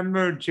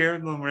remember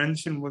Jared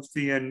Lorenzen with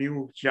the New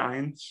York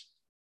Giants?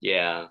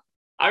 Yeah,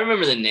 I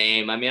remember the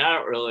name. I mean, I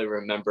don't really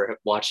remember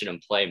watching him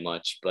play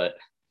much, but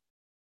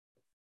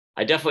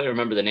I definitely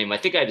remember the name. I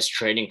think I had his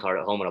trading card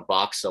at home in a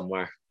box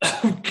somewhere.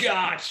 Oh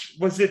gosh,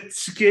 was it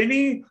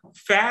skinny,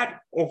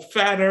 fat, or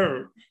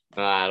fatter?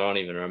 I don't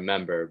even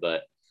remember,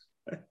 but.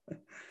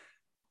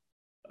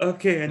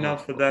 Okay,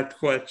 enough of that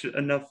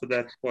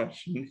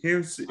question.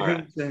 Here's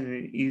right.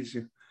 an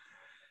easy.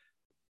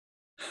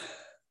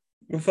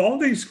 With all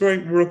these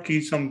great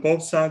rookies on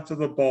both sides of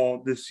the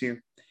ball this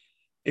year,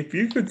 if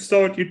you could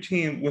start your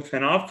team with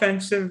an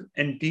offensive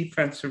and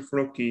defensive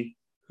rookie,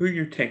 who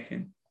you're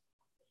taking?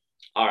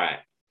 All right.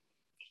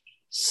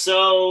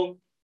 So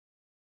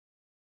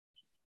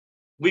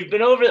we've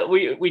been over.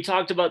 We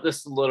talked about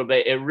this a little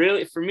bit.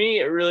 For me,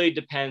 it really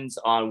depends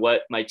on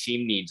what my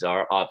team needs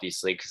are,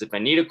 obviously. Because if I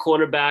need a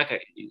quarterback,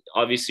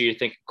 obviously you're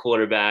thinking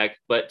quarterback.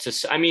 But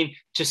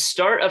to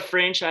start a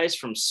franchise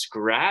from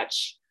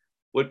scratch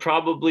would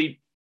probably.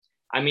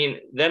 I mean,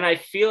 then I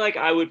feel like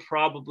I would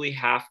probably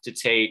have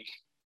to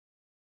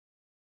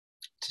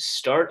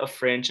start a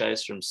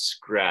franchise from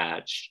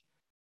scratch.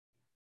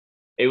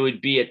 It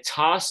would be a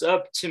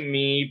toss-up to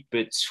me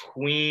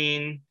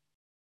between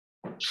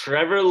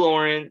Trevor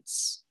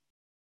Lawrence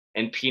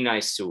and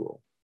Penei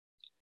Sewell.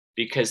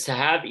 Because to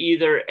have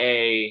either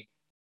a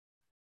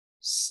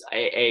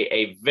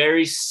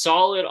very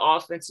solid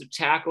offensive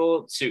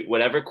tackle to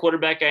whatever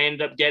quarterback I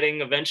end up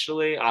getting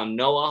eventually,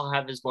 I'll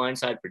have his blind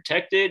side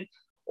protected,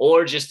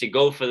 or just to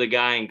go for the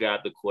guy and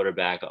grab the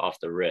quarterback off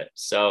the rip.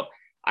 So,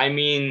 I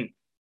mean,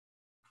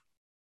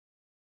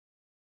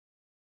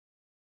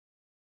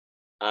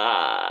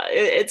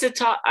 it's a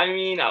top. I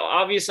mean,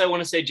 obviously, I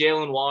want to say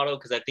Jalen Waddle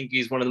because I think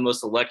he's one of the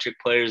most electric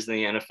players in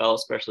the NFL,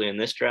 especially in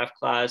this draft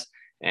class.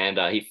 And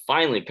he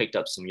finally picked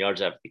up some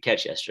yards after the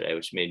catch yesterday,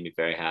 which made me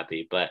very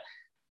happy. But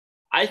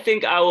I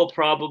think I will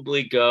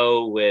probably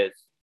go with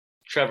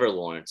Trevor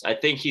Lawrence. I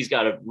think he's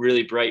got a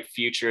really bright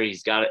future.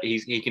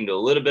 He can do a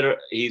little bit of.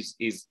 He's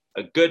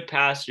a good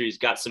passer. He's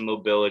got some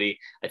mobility.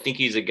 I think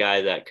he's a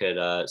guy that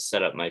could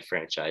set up my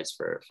franchise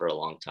for a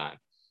long time.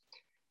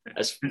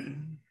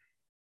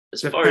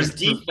 As far as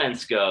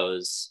defense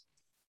goes,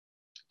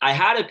 I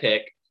had a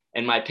pick,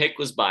 and my pick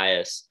was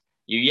biased.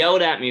 You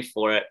yelled at me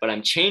for it, but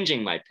I'm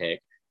changing my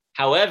pick.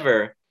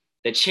 However,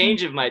 the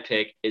change of my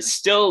pick is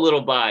still a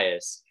little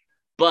biased,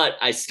 but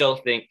I still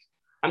think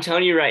I'm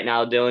telling you right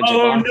now, Dillon.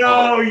 Oh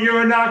no, you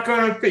are not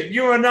going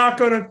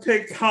to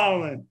pick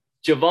Holland.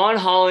 Javon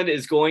Holland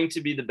is going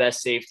to be the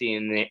best safety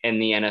in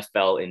the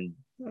NFL in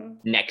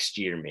next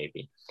year,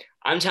 maybe.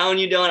 I'm telling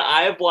you, Dillon,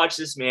 I have watched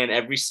this man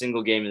every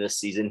single game of this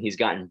season. He's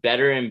gotten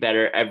better and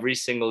better every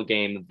single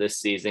game of this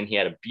season. He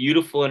had a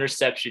beautiful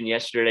interception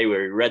yesterday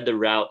where he read the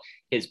route.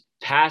 His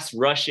pass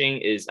rushing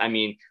is, I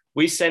mean,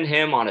 we send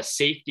him on a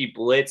safety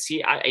blitz.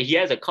 He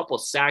has a couple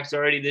sacks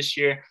already this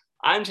year.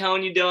 I'm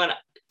telling you, Dillon,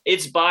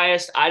 it's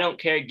biased. I don't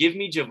care. Give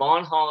me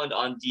Javon Holland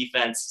on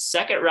defense.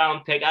 Second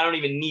round pick. I don't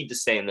even need to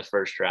stay in the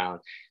first round.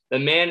 The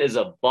man is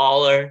a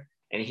baller,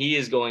 and he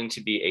is going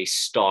to be a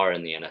star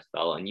in the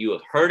NFL. And you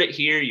have heard it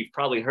here. You've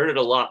probably heard it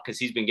a lot because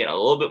he's been getting a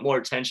little bit more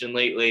attention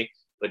lately.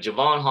 But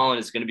Javon Holland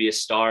is going to be a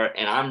star,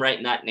 and I'm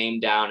writing that name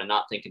down and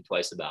not thinking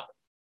twice about it.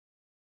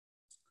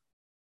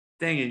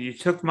 Dang it, you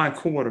took my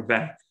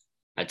quarterback.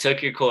 I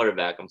took your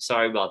quarterback. I'm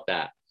sorry about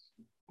that.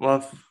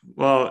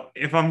 Well,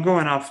 if I'm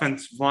going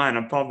offensive line,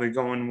 I'm probably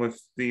going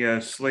with the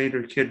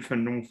Slater kid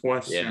from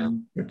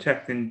Northwestern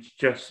protecting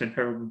Justin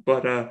Herbert.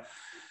 But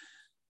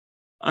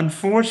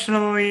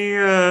Unfortunately,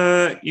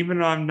 even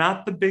though I'm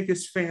not the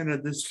biggest fan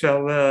of this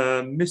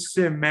fella,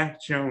 Mr.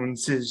 Mac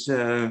Jones is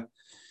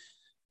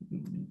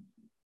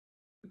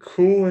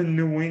cool in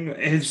New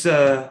England. Is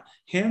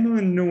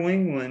handling New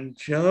England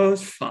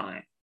just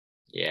fine.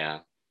 Yeah,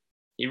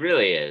 he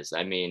really is.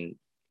 I mean,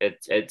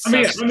 it's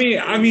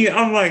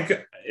I'm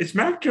like, is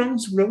Mac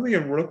Jones really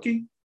a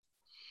rookie?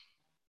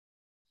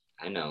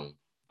 I know.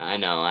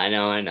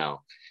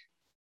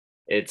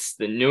 It's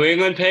the New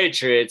England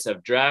Patriots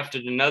have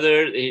drafted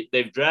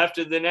they've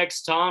drafted the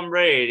next Tom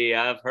Brady.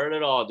 I've heard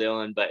it all,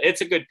 Dillon, but it's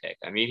a good pick.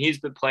 I mean, he's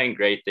been playing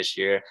great this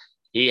year.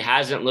 He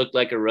hasn't looked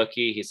like a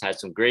rookie. He's had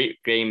some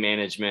great game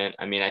management.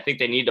 I mean, I think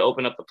they need to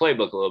open up the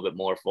playbook a little bit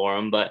more for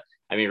him, but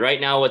I mean,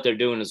 right now what they're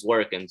doing is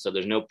working, so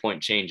there's no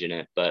point changing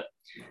it. But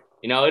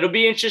it'll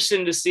be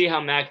interesting to see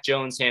how Mac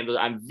Jones handles.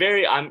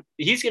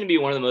 He's going to be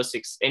one of the most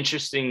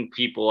interesting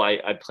people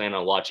I plan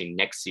on watching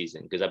next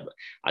season, because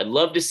I'd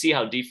love to see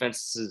how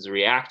defenses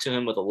react to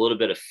him with a little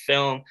bit of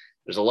film.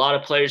 There's a lot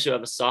of players who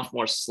have a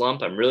sophomore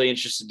slump. I'm really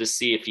interested to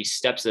see if he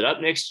steps it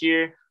up next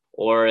year,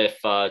 or if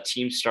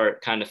teams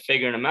start kind of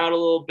figuring him out a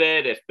little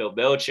bit, if Bill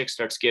Belichick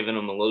starts giving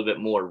him a little bit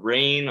more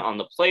reign on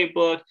the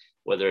playbook,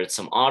 whether it's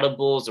some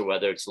audibles or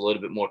whether it's a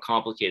little bit more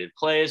complicated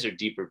plays or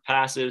deeper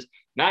passes.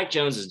 Mac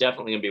Jones is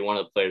definitely going to be one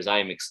of the players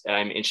I'm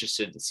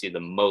interested to see the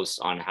most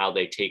on how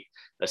they take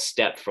a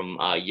step from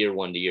year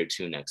one to year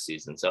two next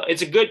season. So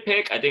it's a good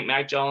pick. I think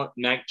Mac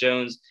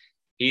Jones,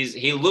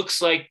 he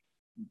looks like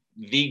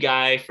the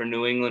guy for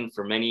New England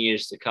for many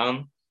years to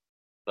come.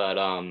 But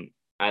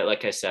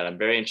like I said, I'm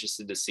very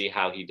interested to see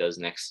how he does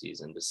next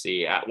season, to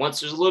see once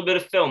there's a little bit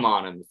of film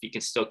on him, if he can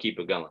still keep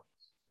it going.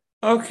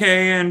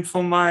 Okay, and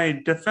for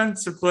my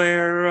defensive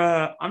player,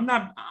 I'm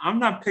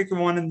not picking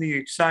one of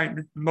the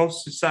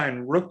most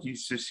exciting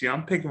rookies this year.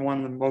 I'm picking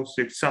one of the most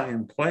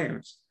exciting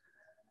players.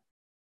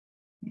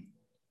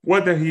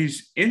 Whether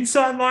he's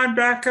inside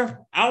linebacker,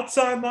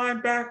 outside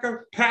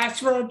linebacker,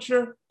 pass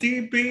rusher,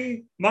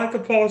 DB, Michael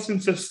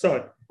Parsons a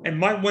stud and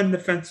might win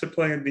Defensive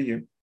Player of the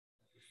Year.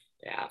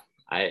 Yeah,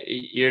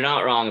 you're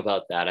not wrong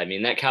about that. I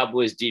mean, that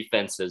Cowboys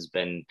defense has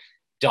been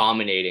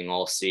dominating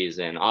all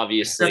season,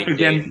 obviously.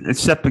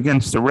 Except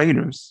against the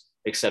Raiders.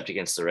 Except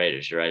against the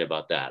Raiders. You're right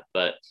about that.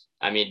 But,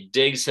 I mean,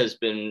 Diggs has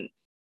been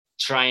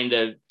trying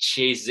to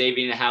chase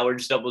Xavier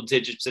Howard's double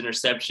digits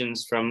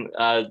interceptions from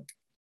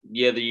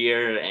the other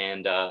year.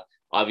 And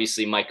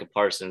obviously Micah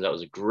Parsons, that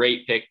was a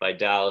great pick by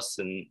Dallas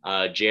and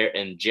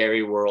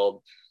Jerry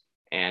World.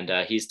 And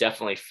he's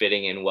definitely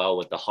fitting in well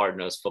with the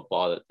hard-nosed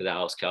football that the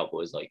Dallas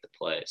Cowboys like to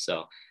play.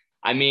 So,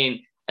 I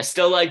mean, I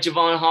still like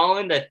Javon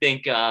Holland. I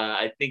think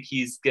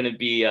he's going to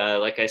be,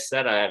 like I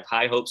said, I have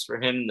high hopes for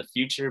him in the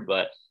future,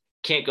 but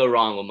can't go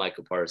wrong with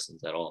Micah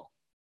Parsons at all.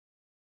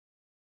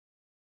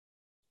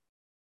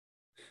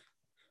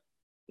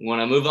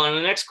 Want to move on to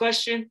the next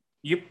question?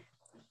 Yep.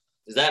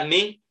 Is that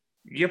me?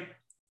 Yep.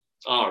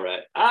 All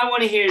right. I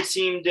want to hear your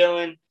team,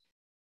 Dillon.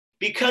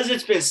 Because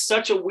it's been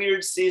such a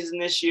weird season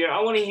this year,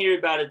 I want to hear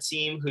about a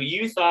team who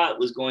you thought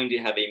was going to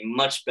have a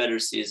much better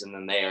season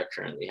than they are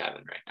currently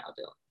having right now,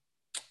 Dillon.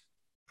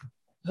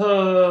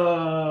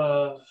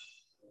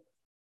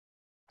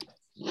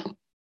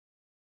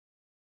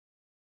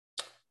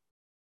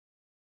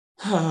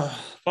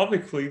 Probably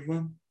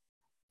Cleveland.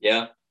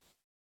 Yeah,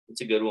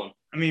 it's a good one.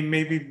 I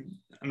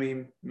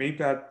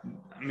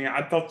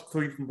thought the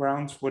Cleveland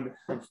Browns would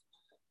have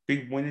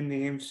big win in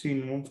the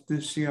AFC North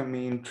this year. I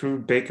mean, Drew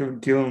Baker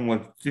dealing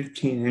with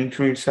 15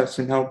 injuries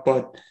hasn't helped,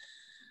 but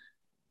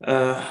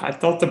I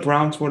thought the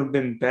Browns would have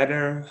been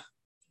better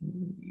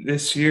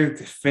this year.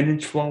 They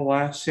finished well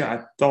last year.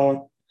 I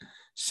thought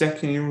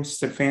second year with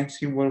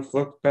Stefanski would have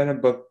looked better,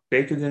 but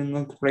Baker didn't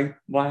look great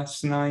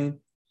last night.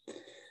 I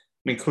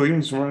mean,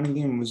 Cleveland's running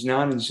game was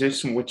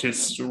non-existent, which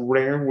is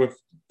rare with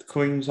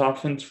Cleveland's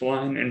offensive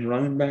line and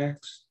running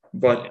backs,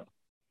 but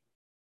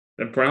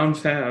the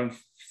Browns have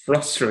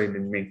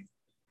frustrated me.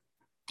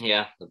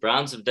 Yeah, the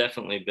Browns have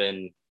definitely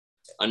been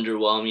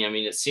underwhelming. I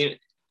mean,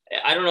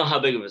 I don't know how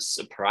big of a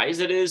surprise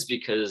it is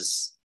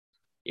because,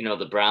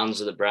 the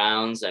Browns are the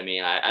Browns. I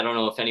mean, I don't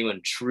know if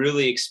anyone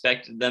truly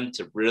expected them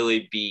to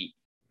really be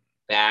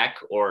back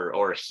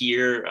or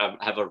here,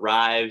 have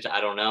arrived.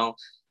 I don't know.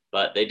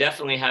 But they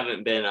definitely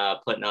haven't been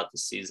putting out the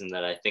season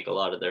that I think a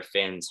lot of their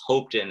fans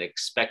hoped and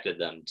expected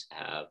them to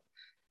have.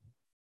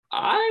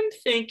 I'm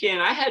thinking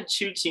I had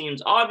two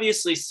teams.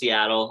 Obviously,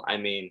 Seattle. I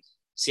mean,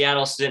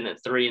 Seattle's sitting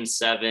at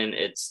 3-7.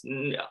 It's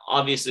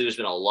obviously there's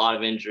been a lot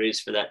of injuries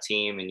for that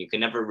team, and you can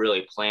never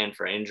really plan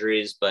for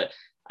injuries. But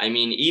I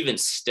mean, even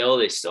still,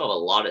 they still have a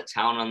lot of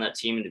talent on that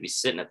team, and to be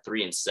sitting at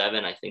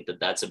 3-7, I think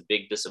that's a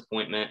big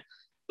disappointment.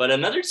 But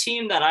another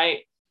team that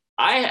I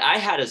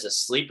had as a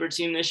sleeper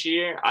team this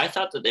year, I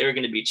thought that they were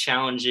going to be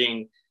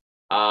challenging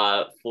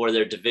for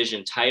their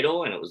division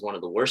title, and it was one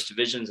of the worst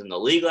divisions in the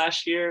league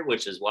last year,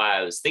 which is why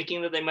I was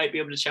thinking that they might be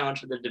able to challenge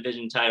for the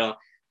division title.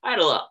 I had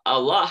a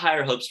lot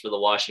higher hopes for the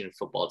Washington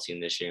football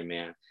team this year,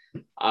 man.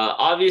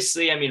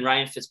 Obviously, I mean,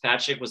 Ryan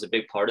Fitzpatrick was a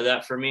big part of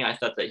that for me. I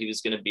thought that he was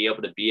going to be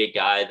able to be a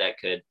guy that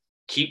could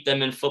keep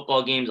them in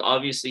football games.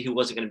 Obviously, he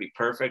wasn't going to be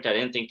perfect. I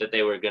didn't think that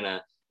they were going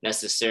to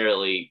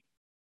necessarily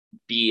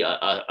be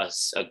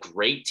a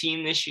great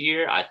team this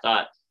year. I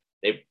thought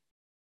they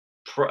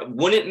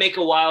wouldn't make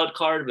a wild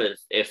card, but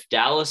if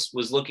Dallas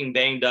was looking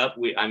banged up,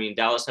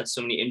 Dallas had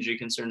so many injury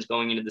concerns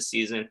going into the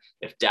season.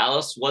 If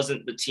Dallas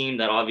wasn't the team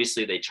that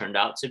obviously they turned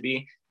out to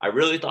be, I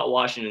really thought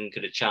Washington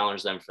could have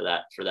challenged them for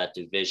that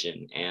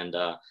division. And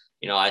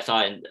I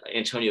thought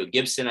Antonio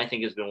Gibson, I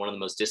think, has been one of the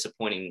most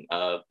disappointing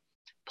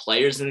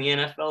players in the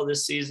NFL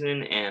this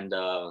season. And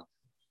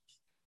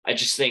I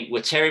just think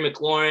with Terry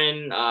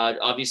McLaurin,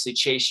 obviously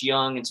Chase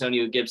Young,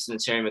 Antonio Gibson, and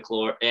Terry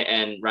McLaurin,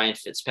 and Ryan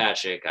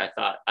Fitzpatrick, I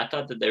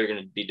thought that they were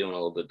going to be doing a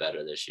little bit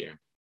better this year.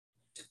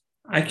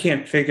 I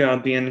can't figure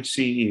out the NFC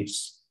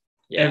East.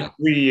 Yeah.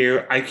 Every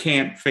year, I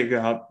can't figure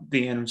out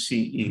the NFC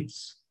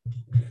East.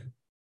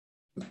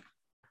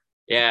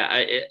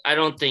 Yeah, I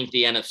don't think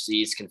the NFC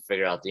East can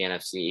figure out the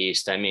NFC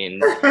East. I mean,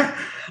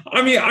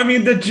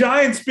 the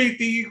Giants beat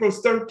the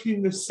Eagles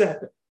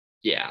 13-7.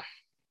 Yeah.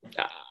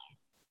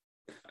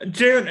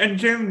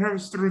 Jalen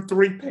Hurts threw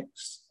 3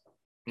 picks.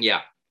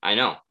 Yeah, I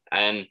know.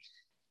 And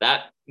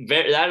that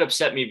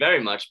upset me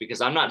very much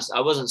because I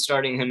wasn't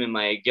starting him in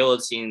my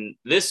guillotine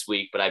this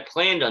week, but I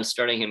planned on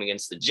starting him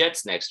against the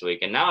Jets next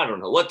week. And now I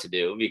don't know what to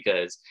do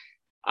because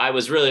I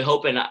was really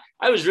hoping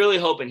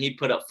he'd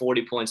put up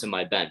 40 points in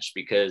my bench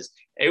because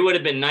it would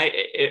have been nice.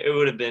 It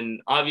would have been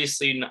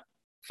obviously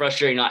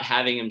frustrating not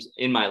having him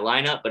in my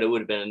lineup, but it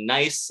would have been a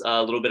nice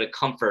little bit of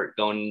comfort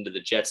going into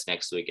the Jets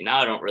next week. And now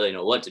I don't really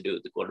know what to do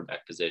with the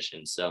quarterback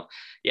position. So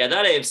yeah,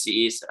 that AFC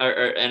East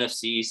or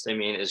NFC East,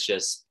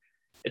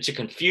 it's a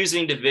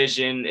confusing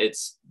division.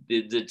 It's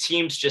the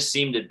teams just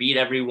seem to beat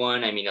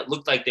everyone. It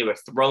looked like they were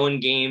throwing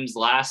games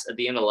at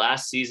the end of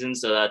last season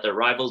so that their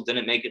rivals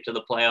didn't make it to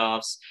the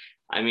playoffs.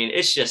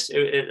 It's just,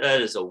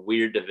 that is a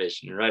weird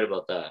division. You're right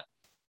about that.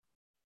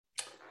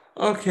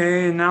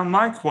 Okay, now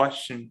my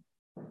question.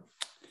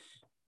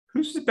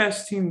 Who's the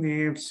best team in the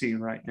AFC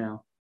right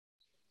now?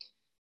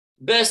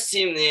 Best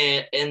team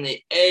in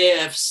the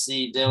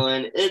AFC,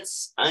 Dillon.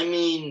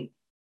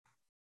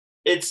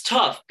 It's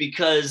tough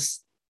because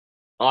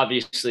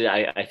obviously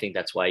I think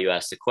that's why you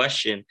asked the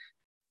question.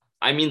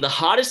 The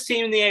hottest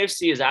team in the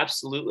AFC is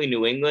absolutely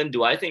New England.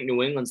 Do I think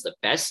New England's the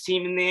best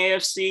team in the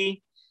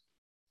AFC?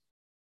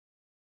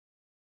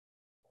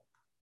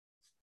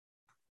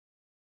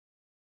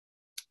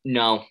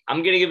 No,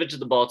 I'm going to give it to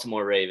the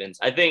Baltimore Ravens.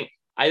 I think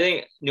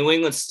New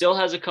England still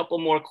has a couple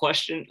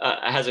question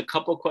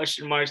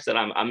marks that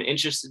I'm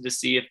interested to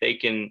see if they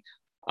can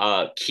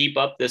keep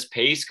up this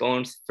pace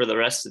going for the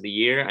rest of the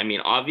year.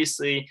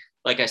 Obviously,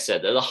 like I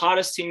said, they're the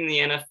hottest team in the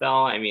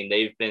NFL.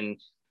 They've been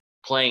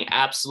playing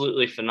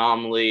absolutely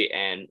phenomenally,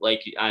 and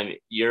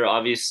you're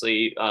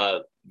obviously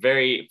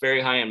very,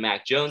 very high on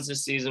Mac Jones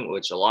this season,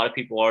 which a lot of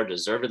people are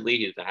deservedly.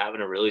 He's been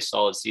having a really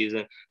solid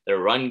season. Their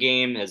run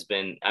game has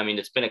been,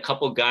 it's been a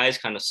couple guys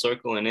kind of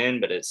circling in,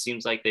 but it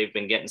seems like they've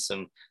been getting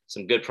some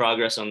good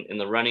progress in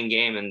the running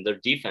game, and their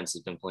defense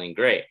has been playing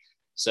great.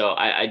 So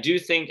I do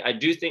think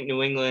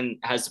New England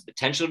has the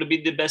potential to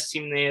be the best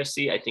team in the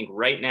AFC. I think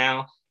right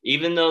now,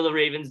 even though the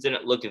Ravens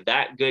didn't look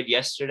that good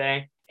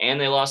yesterday and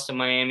they lost to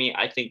Miami,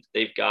 I think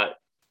they've got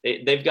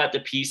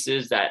the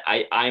pieces that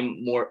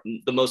I'm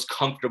the most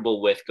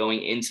comfortable with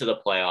going into the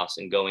playoffs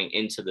and going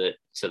into the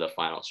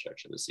final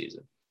stretch of the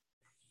season.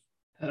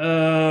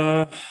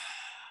 I'm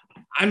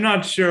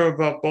not sure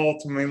about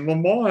Baltimore.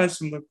 Lamar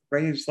hasn't looked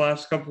great his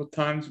last couple of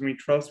times.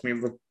 Trust me,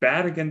 looked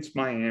bad against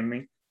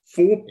Miami.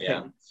 4 picks.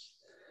 Yeah.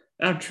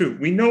 Now, true.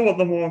 We know what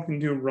Lamar can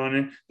do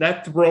running.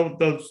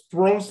 Those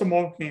throws to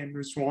Mark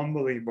Andrews were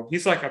unbelievable.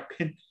 He's like a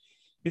pinball.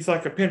 It's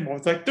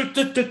like,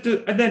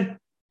 and then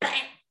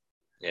bang.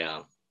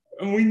 Yeah.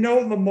 And we know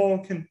Lamar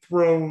can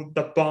throw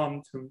the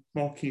bomb to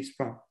Marquise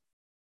Brown.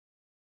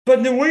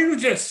 But New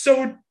England's just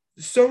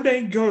so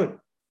dang good.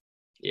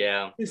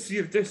 Yeah. This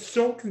year, they're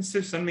so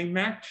consistent.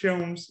 Mac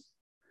Jones,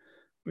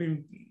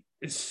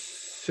 is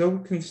so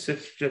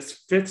consistent,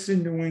 just fits the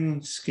New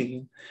England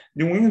scheme.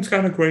 New England's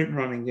got a great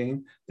running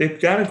game. They've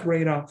got a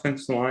great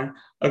offensive line,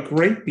 a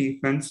great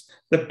defense,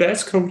 the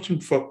best coach in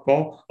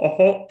football,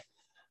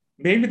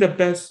 maybe the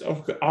best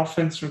of the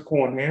offensive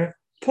coordinator.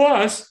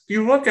 Plus, if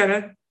you look at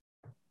it,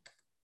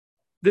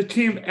 the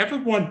team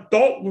everyone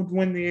thought would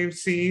win the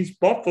AFC East,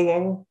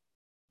 Buffalo,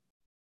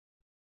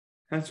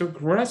 has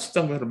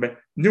regressed a little bit.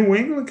 New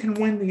England can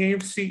win the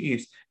AFC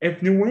East.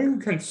 If New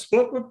England can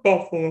split with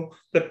Buffalo,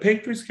 the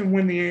Patriots can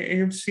win the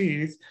AFC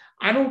East.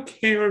 I don't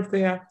care if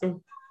they have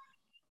to.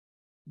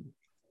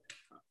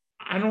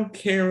 I don't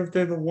care if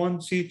they're the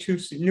 1 seed, 2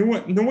 seed. New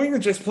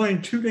England just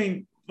playing 2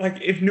 games.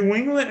 If New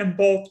England and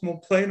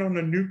Baltimore played on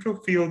a neutral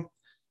field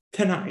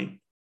tonight,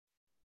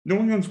 New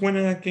England's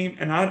winning that game,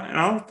 and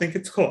I don't think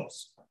it's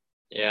close.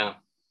 Yeah.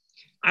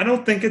 I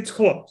don't think it's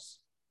close.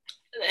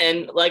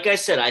 And like I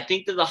said, I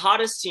think they're the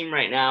hottest team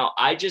right now.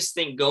 I just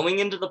think going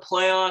into the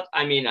playoff,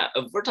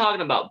 if we're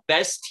talking about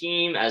best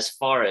team as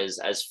far as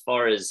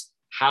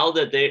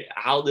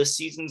how this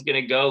season's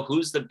going to go,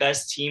 who's the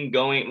best team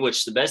going,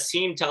 which the best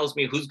team tells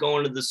me who's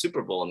going to the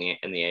Super Bowl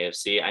in the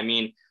AFC. I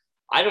mean,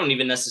 I don't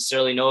even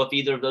necessarily know if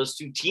either of those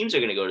two teams are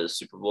going to go to the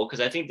Super Bowl, because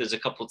I think there's a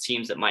couple of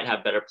teams that might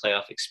have better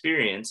playoff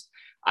experience.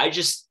 I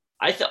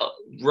thought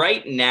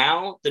right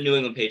now the New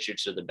England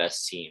Patriots are the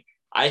best team.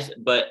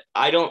 But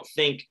I don't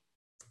think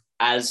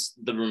as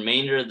the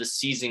remainder of the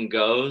season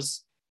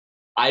goes,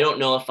 I don't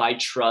know if I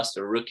trust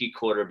a rookie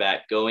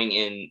quarterback going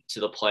into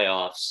the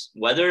playoffs,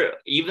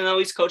 even though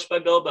he's coached by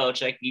Bill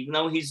Belichick, even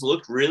though he's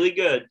looked really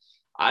good,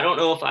 I don't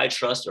know if I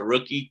trust a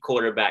rookie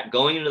quarterback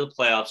going into the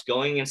playoffs,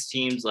 going against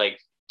teams like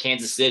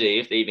Kansas City,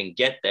 if they even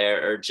get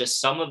there, or just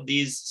some of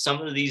these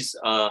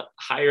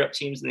higher up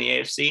teams in the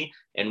AFC,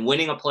 and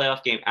winning a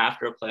playoff game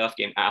after a playoff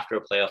game after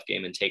a playoff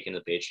game and taking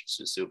the Patriots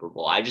to the Super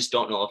Bowl. I just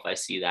don't know if I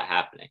see that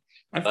happening.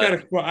 I've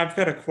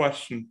got a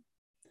question.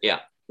 Yeah.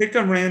 Pick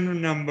a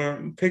random number,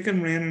 and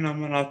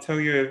I'll tell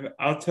you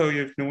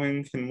if New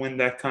England can win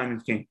that kind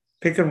of game.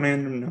 Pick a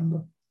random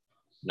number.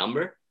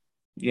 Number?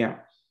 Yeah.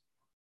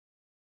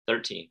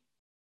 13.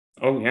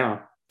 Oh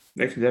yeah.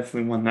 They could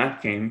definitely win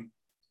that game.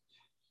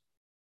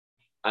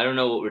 I don't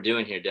know what we're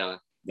doing here, Dillon.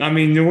 I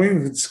mean, New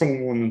England's score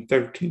more than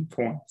 13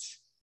 points.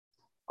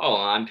 Oh,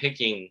 I'm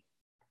picking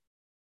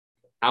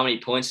how many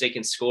points they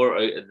can score.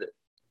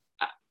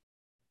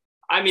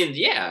 I mean,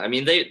 yeah. I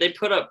mean, they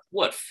put up,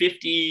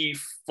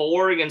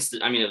 54 against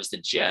it was the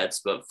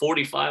Jets, but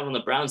 45 on the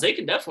Browns. They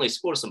can definitely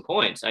score some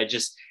points. I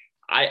just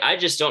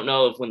don't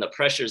know if when the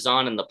pressure's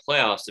on in the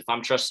playoffs, if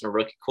I'm trusting a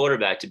rookie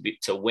quarterback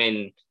to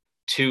win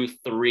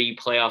 2-3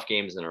 playoff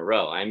games in a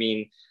row. I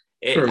mean,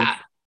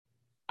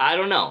 I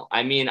don't know.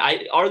 I mean,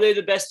 are they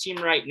the best team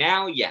right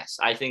now? Yes,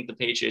 I think the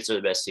Patriots are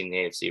the best team in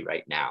the AFC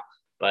right now.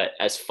 But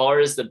as far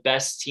as the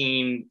best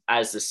team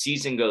as the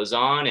season goes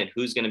on and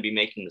who's going to be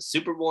making the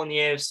Super Bowl in the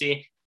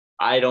AFC,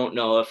 I don't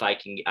know if I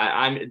can.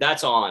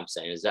 That's all I'm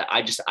saying is that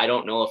I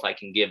don't know if I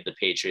can give the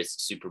Patriots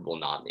the Super Bowl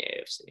nod in the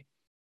AFC.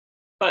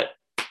 But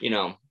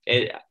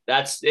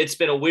it's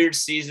been a weird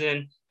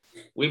season.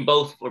 We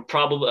both were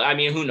probably. I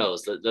mean, who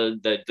knows?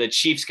 The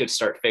Chiefs could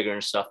start figuring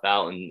stuff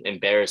out and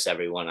embarrass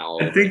everyone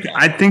all over again.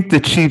 I think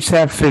the Chiefs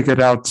have figured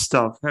out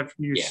stuff. Have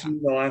you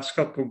seen the last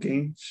couple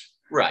games?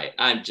 Right.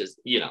 I'm just,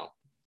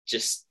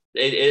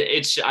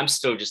 I'm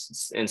still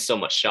just in so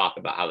much shock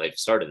about how they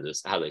started the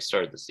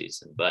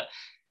season. But,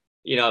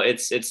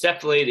 it's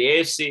definitely the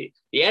AFC.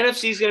 The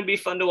NFC is going to be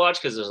fun to watch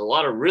because there's a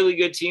lot of really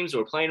good teams who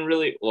are playing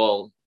really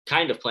well.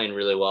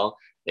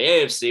 The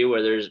AFC,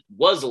 where there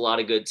was a lot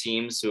of good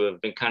teams who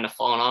have been kind of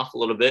falling off a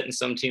little bit, and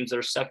some teams that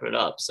are stepping it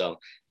up. So,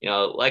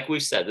 like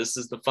we've said, this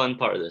is the fun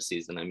part of the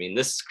season. I mean,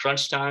 this is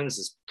crunch time. This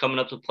is coming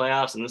up to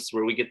playoffs, and this is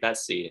where we get that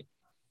seed.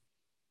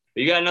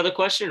 You got another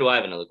question, or do I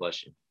have another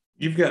question?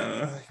 You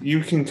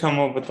can come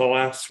up with the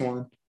last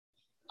one.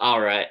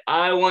 All right.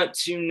 I want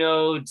to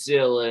know,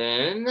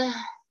 Dillon,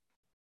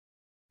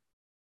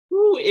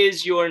 who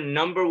is your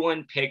number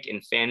one pick in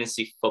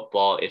fantasy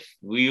football if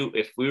we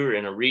were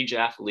in a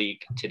redraft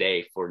league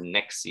today for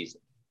next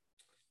season?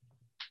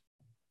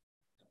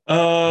 What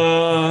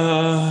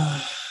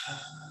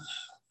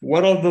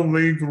are the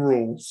league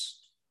rules?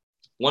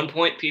 1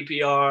 point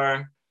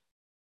PPR,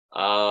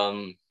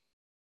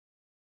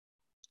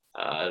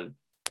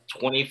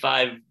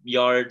 25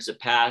 yards a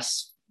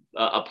pass,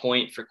 a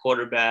point for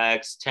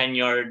quarterbacks, 10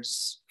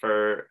 yards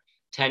for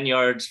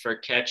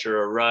catch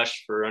or a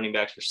rush for running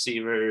backs,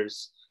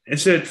 receivers.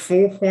 Is it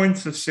 4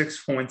 points or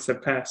 6 points a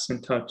pass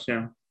and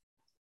touchdown?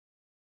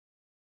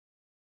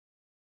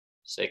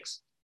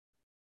 6.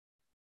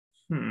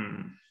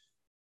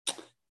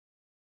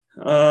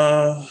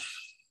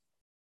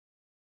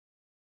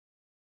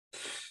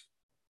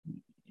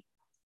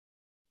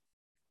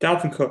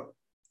 Dalvin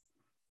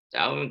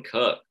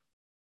Cook.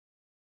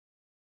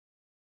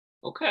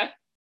 Okay.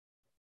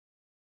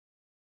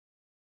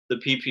 The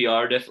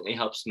PPR definitely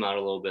helps him out a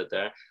little bit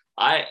there.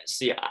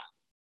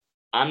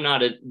 I'm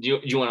not do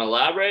you want to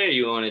elaborate, or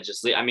you want to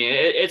just leave? I mean,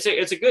 it's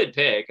a good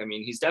pick. I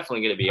mean, he's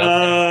definitely going to be up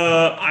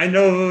there. I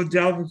know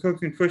Dalvin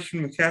Cook and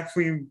Christian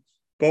McCaffrey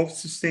both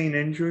sustain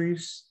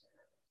injuries.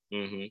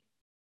 Mm-hmm.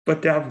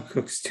 But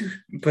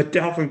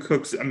Dalvin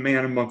Cook's a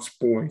man amongst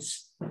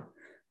boys.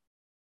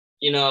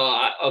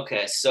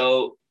 Okay,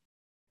 so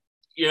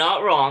you're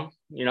not wrong.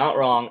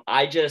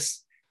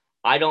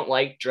 I don't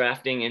like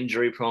drafting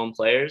injury-prone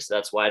players.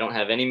 That's why I don't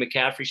have any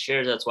McCaffrey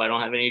shares. That's why I don't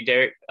have any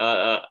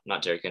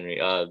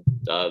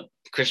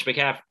Christian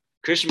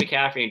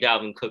McCaffrey and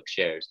Dalvin Cook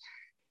shares.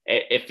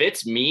 If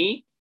it's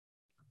me,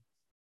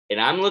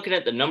 and I'm looking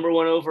at the number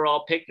one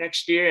overall pick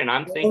next year, and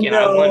I'm thinking, you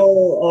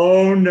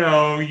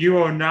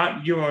are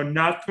not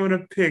going to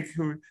pick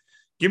who.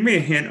 Give me a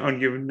hint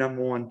on your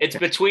number one. It's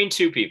between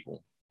two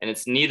people, and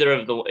it's neither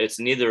of them.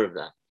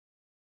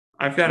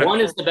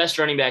 One is the best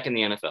running back in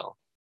the NFL.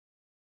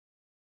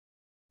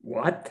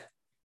 What?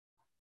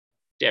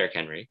 Derrick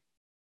Henry.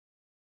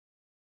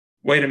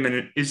 Wait a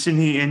minute. Isn't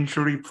he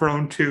injury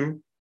prone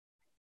too?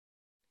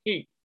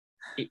 He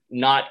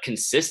not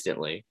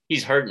consistently.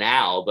 He's hurt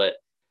now, but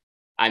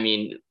I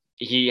mean,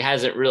 he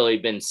hasn't really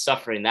been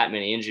suffering that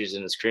many injuries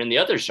in his career. And the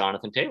other is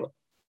Jonathan Taylor.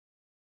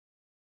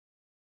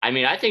 I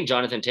mean, I think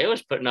Jonathan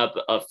Taylor's putting up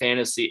a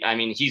fantasy. I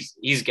mean,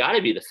 he's got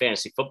to be the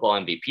fantasy football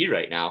MVP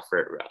right now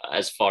for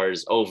as far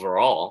as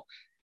overall.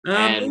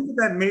 And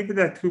maybe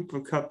that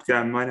Cooper Kupp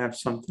guy might have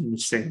something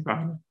to say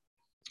about it.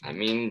 I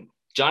mean,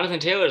 Jonathan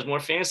Taylor has more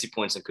fantasy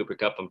points than Cooper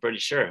Kupp, I'm pretty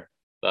sure.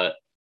 But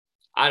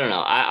I don't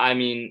know. I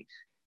mean,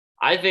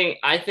 I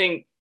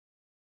think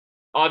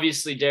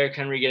obviously Derrick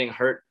Henry getting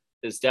hurt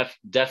is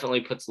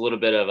definitely puts a little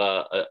bit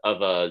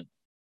of a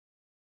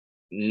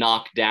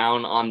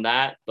knockdown on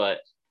that. But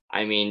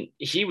I mean,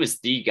 he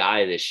was the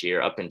guy this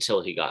year up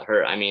until he got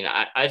hurt. I mean,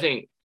 I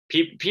think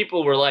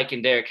people were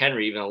liking Derrick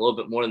Henry even a little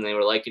bit more than they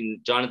were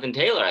liking Jonathan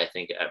Taylor, I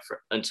think,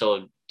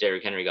 until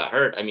Derrick Henry got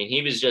hurt. I mean,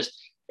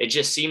 it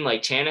just seemed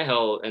like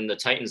Tannehill and the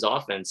Titans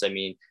offense. I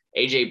mean,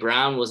 A.J.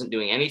 Brown wasn't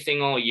doing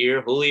anything all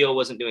year. Julio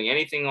wasn't doing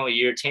anything all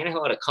year.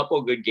 Tannehill had a couple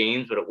of good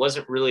games, but it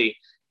wasn't really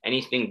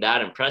anything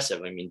that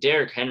impressive. I mean,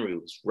 Derrick Henry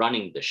was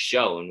running the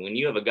show. And when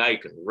you have a guy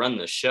who can run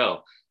the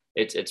show,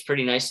 it's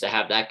pretty nice to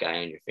have that guy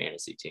on your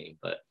fantasy team.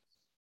 But,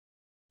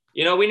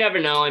 you know, we never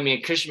know. I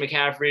mean, Christian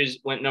McCaffrey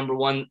went number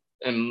one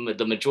in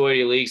the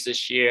majority of leagues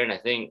this year. And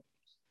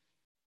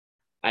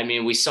I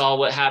mean, we saw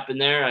what happened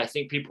there. I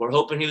think people were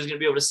hoping he was going to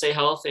be able to stay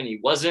healthy, and he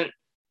wasn't.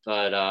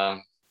 But,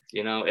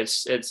 you know,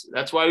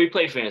 that's why we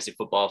play fantasy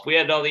football. If we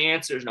had all the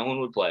answers, no one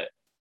would play it.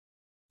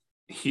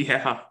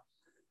 Yeah.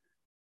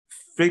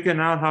 Figuring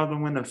out how to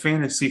win a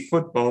fantasy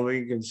football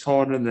league is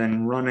harder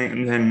than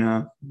running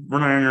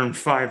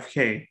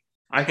 5K.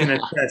 I can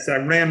attest. I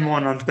ran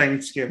one on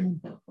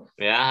Thanksgiving.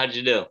 Yeah, how'd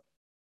you do?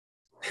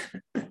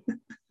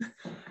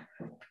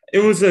 It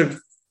was a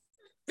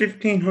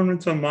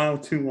 1,500 a mile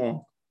too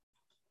long.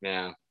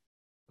 Yeah,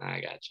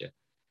 I got you.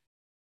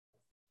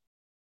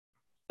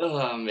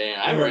 Oh man,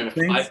 I haven't ran a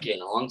 5K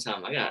in a long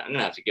time. I'm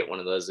gonna have to get one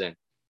of those in.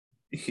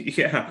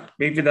 Yeah,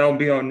 maybe that'll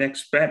be our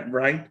next bet,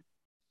 right?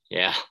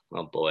 Yeah.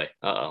 Oh boy.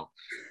 Uh-oh.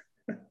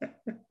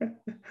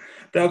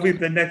 That'll be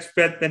the next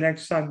bet the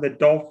next time the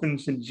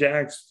Dolphins and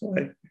Jags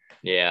play.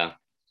 Yeah.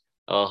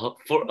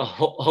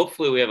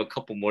 Hopefully we have a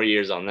couple more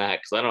years on that,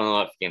 because I don't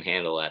know if we can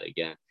handle that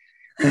again.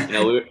 You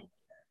know,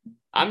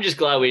 I'm just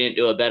glad we didn't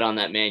do a bet on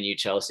that Man U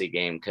Chelsea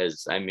game,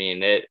 because I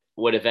mean it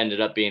would have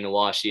ended up being a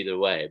wash either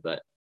way.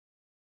 But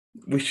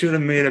we should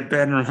have made a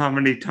bet on how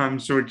many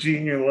times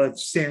Jorginho led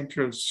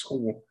Sancho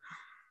score.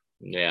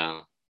 Yeah,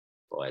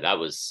 boy, that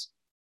was.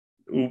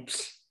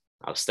 Oops.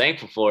 I was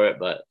thankful for it,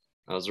 but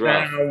that was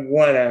rough.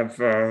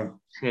 Whatever.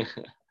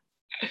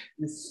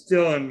 It's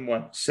still in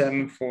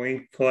 7th or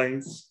 8th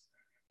place.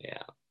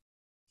 Yeah.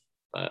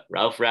 But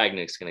Ralph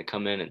Ragnick's going to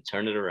come in and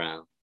turn it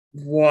around.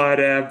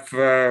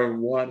 Whatever.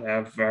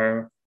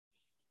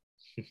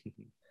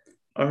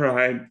 All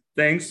right.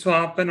 Thanks for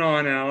hopping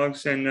on,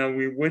 Alex. And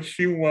we wish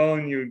you well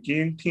in your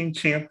game team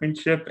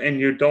championship and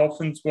your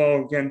Dolphins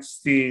well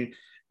against the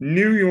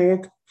New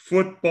York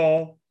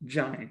Football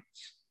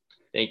Giants.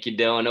 Thank you,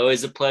 Dillon.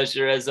 Always a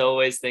pleasure, as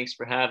always. Thanks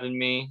for having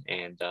me.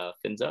 And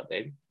fins up,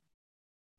 baby.